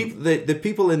 And the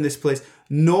people in this place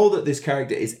know that this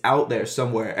character is out there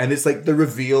somewhere, and it's like the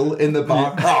reveal in the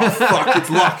bar. Oh fuck! It's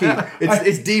Locky.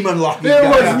 It's Demon Locky. It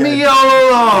was me all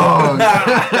along.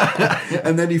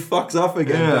 And then he fucks off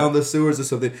again down the sewers or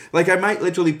something. Like I might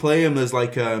literally play him as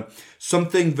like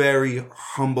something very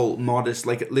humble, modest,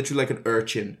 like literally like an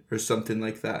urchin or something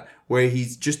like that, where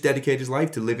he's just dedicated his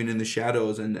life to living in the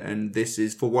shadows, and this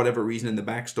is for whatever reason in the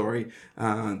backstory,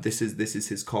 this is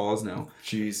his cause now.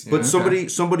 Jeez. But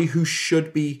somebody who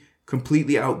should be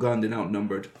completely outgunned and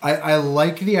outnumbered. I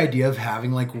like the idea of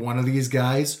having like one of these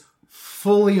guys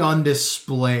fully on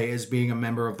display as being a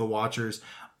member of the Watchers.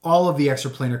 All of the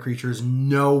extraplanar creatures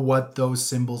know what those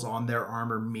symbols on their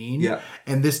armor mean. Yeah.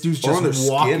 And this dude's Or on their just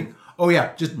walking. skin. Oh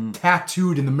yeah, just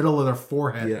tattooed in the middle of their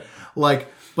forehead. Yeah.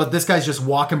 But this guy's just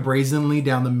walking brazenly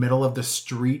down the middle of the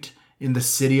street in the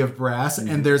City of Brass,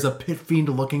 and there's a pit fiend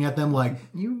looking at them like,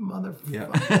 you motherfucker.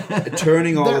 Yeah.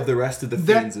 Turning all of the rest of the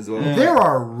fiends as well. There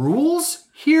are rules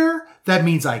here. That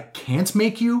means I can't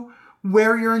make you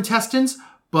wear your intestines,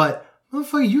 but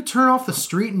motherfucker, you turn off the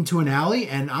street into an alley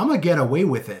and I'm gonna get away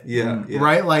with it. Yeah.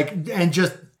 Right? Like, and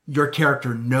just your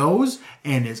character knows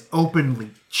and is openly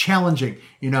challenging,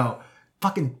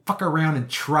 fucking fuck around and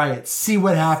try it. See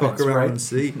what happens, Fuck around right? and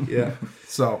see. Yeah.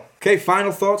 So, Okay,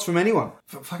 final thoughts from anyone?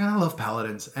 fucking I love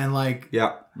paladins. And like,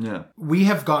 Yeah. Yeah. we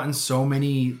have gotten so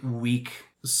many weak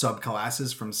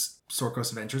subclasses from Sorko's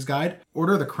Adventures Guide.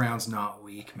 Order of the Crown's not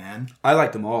weak, man. I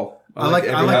like them all. I like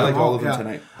like them all all, of them yeah.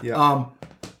 tonight. Yeah.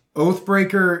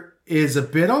 Oathbreaker is a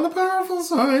bit on the powerful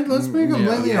side. Let's be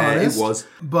completely honest. it was.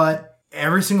 But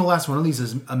every single last one of these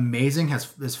is amazing.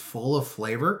 Is full of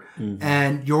flavor,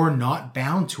 and you're not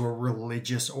bound to a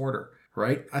religious order,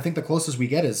 right? I think the closest we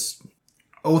get is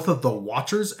Oath of the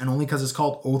Watchers, and only because it's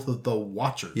called Oath of the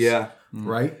Watchers. Yeah.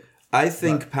 Right. I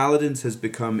think Paladins has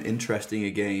become interesting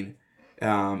again.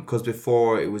 Because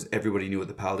before it was everybody knew what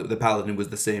the Paladin was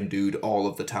the same dude all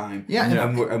of the time. Yeah.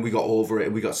 And we got over it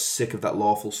and we got sick of that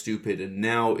lawful stupid, and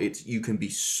now you can be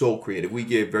so creative. We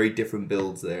gave very different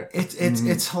builds there.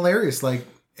 It's hilarious. Like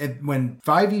when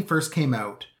 5e first came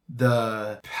out,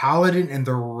 the Paladin and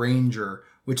the Ranger,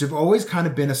 which have always kind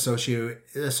of been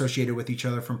associated with each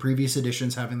other from previous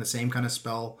editions, having the same kind of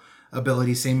spell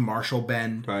ability, same martial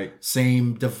bend, Right.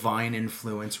 same divine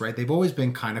influence, right? They've always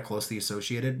been kind of closely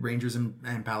associated, Rangers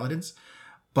and Paladins.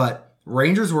 But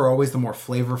Rangers were always the more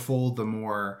flavorful, the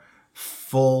more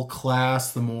full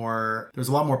class, there's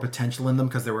a lot more potential in them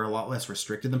because they were a lot less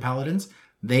restricted than Paladins.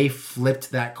 They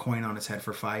flipped that coin on its head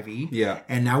for 5e. Yeah.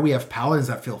 And now we have Paladins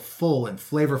that feel full and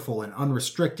flavorful and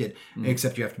unrestricted,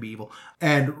 except you have to be evil.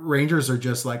 And Rangers are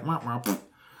just like, wah, wah, pff,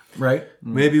 right?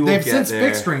 Maybe we'll They've get since there.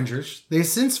 fixed Rangers. They've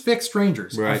since fixed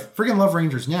Rangers. Right. I freaking love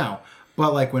Rangers now.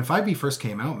 But like when 5e first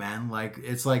came out, man, like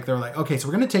it's like they're like, okay, so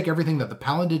we're going to take everything that the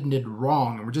Paladin did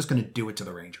wrong and we're just going to do it to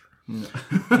the Ranger.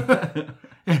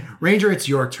 Ranger, it's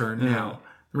your turn now.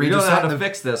 We Ranger don't know how sat to in the-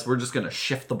 fix this. We're just going to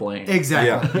shift the blame.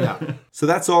 Exactly. Yeah. So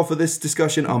that's all for this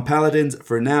discussion on Paladins.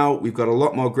 For now, we've got a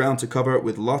lot more ground to cover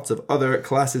with lots of other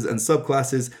classes and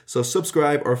subclasses, so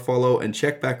subscribe or follow and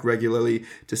check back regularly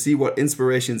to see what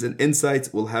inspirations and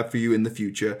insights we'll have for you in the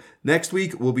future. Next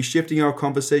week, we'll be shifting our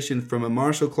conversation from a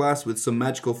martial class with some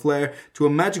magical flair to a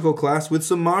magical class with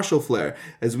some martial flair,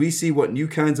 as we see what new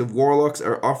kinds of warlocks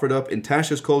are offered up in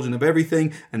Tasha's Cauldron of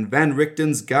Everything and Van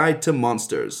Richten's Guide to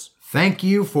Monsters. Thank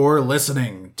you for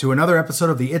listening to another episode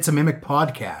of the It's a Mimic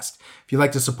podcast. If you'd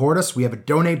like to support us, we have a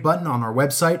donate button on our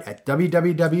website at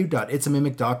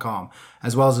www.itsamimic.com,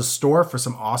 as well as a store for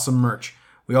some awesome merch.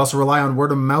 We also rely on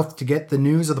word of mouth to get the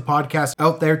news of the podcast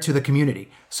out there to the community.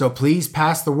 So please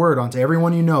pass the word on to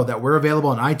everyone you know that we're available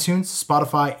on iTunes,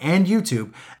 Spotify, and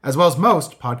YouTube, as well as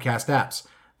most podcast apps.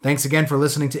 Thanks again for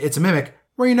listening to It's a Mimic,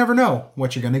 where you never know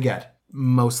what you're going to get.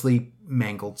 Mostly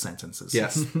mangled sentences.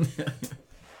 Yes.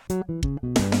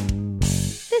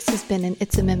 This has been an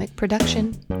It's a Mimic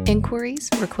production. Inquiries,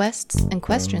 requests, and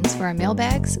questions for our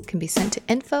mailbags can be sent to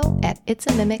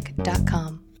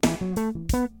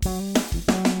info@itsamimic.com.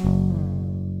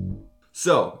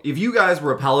 So, if you guys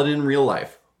were a paladin in real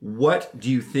life, what do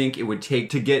you think it would take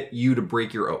to get you to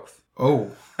break your oath?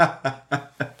 Oh. Are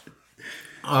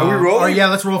we rolling? Oh, yeah,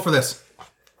 let's roll for this.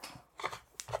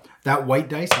 That white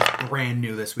dice is brand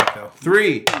new this week, though.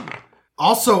 3,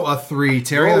 Also a 3,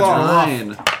 Terry. Roll That's on.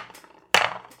 rough. 9.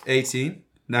 18,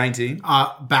 19.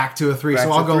 Back to a 3, Back so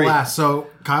to I'll go 3. last. So,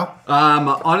 Kyle?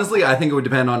 Honestly, I think it would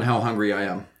depend on how hungry I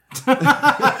am.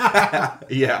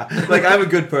 Yeah. Like, I'm a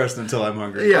good person until I'm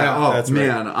hungry. Oh that's right.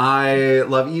 man, I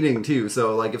love eating too.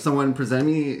 So like, if someone presented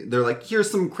me, they're like, "Here's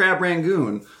some crab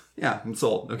rangoon." Yeah, I'm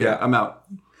sold. Okay, Yeah. I'm out.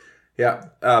 Yeah.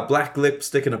 Black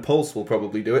lipstick and a pulse will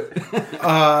probably do it.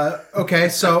 Okay,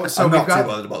 so I'm we've not too got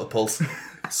bothered about the pulse.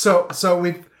 so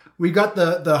we've got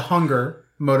the hunger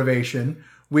motivation.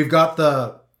 We've got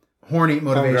the horny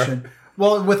motivation.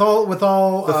 Well, with all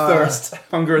The thirst.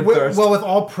 Hunger and thirst. Well, with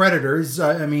all predators,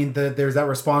 I mean, there's that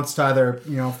response to either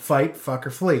fight, fuck,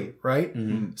 or flee, right?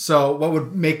 Mm-hmm. So, what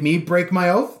would make me break my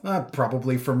oath?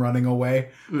 Probably from running away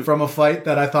from a fight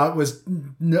that I thought was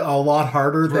a lot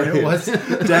harder than it was.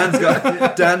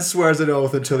 Dan swears an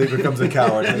oath until he becomes a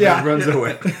coward and Yeah. then runs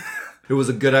away. It was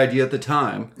a good idea at the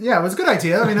time. Yeah, it was a good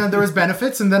idea. I mean, there was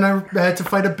benefits, and then I had to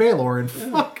fight a Baylor, and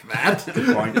fuck that.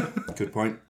 Good point. Good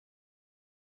point.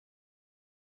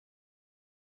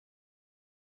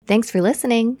 Thanks for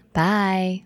listening. Bye.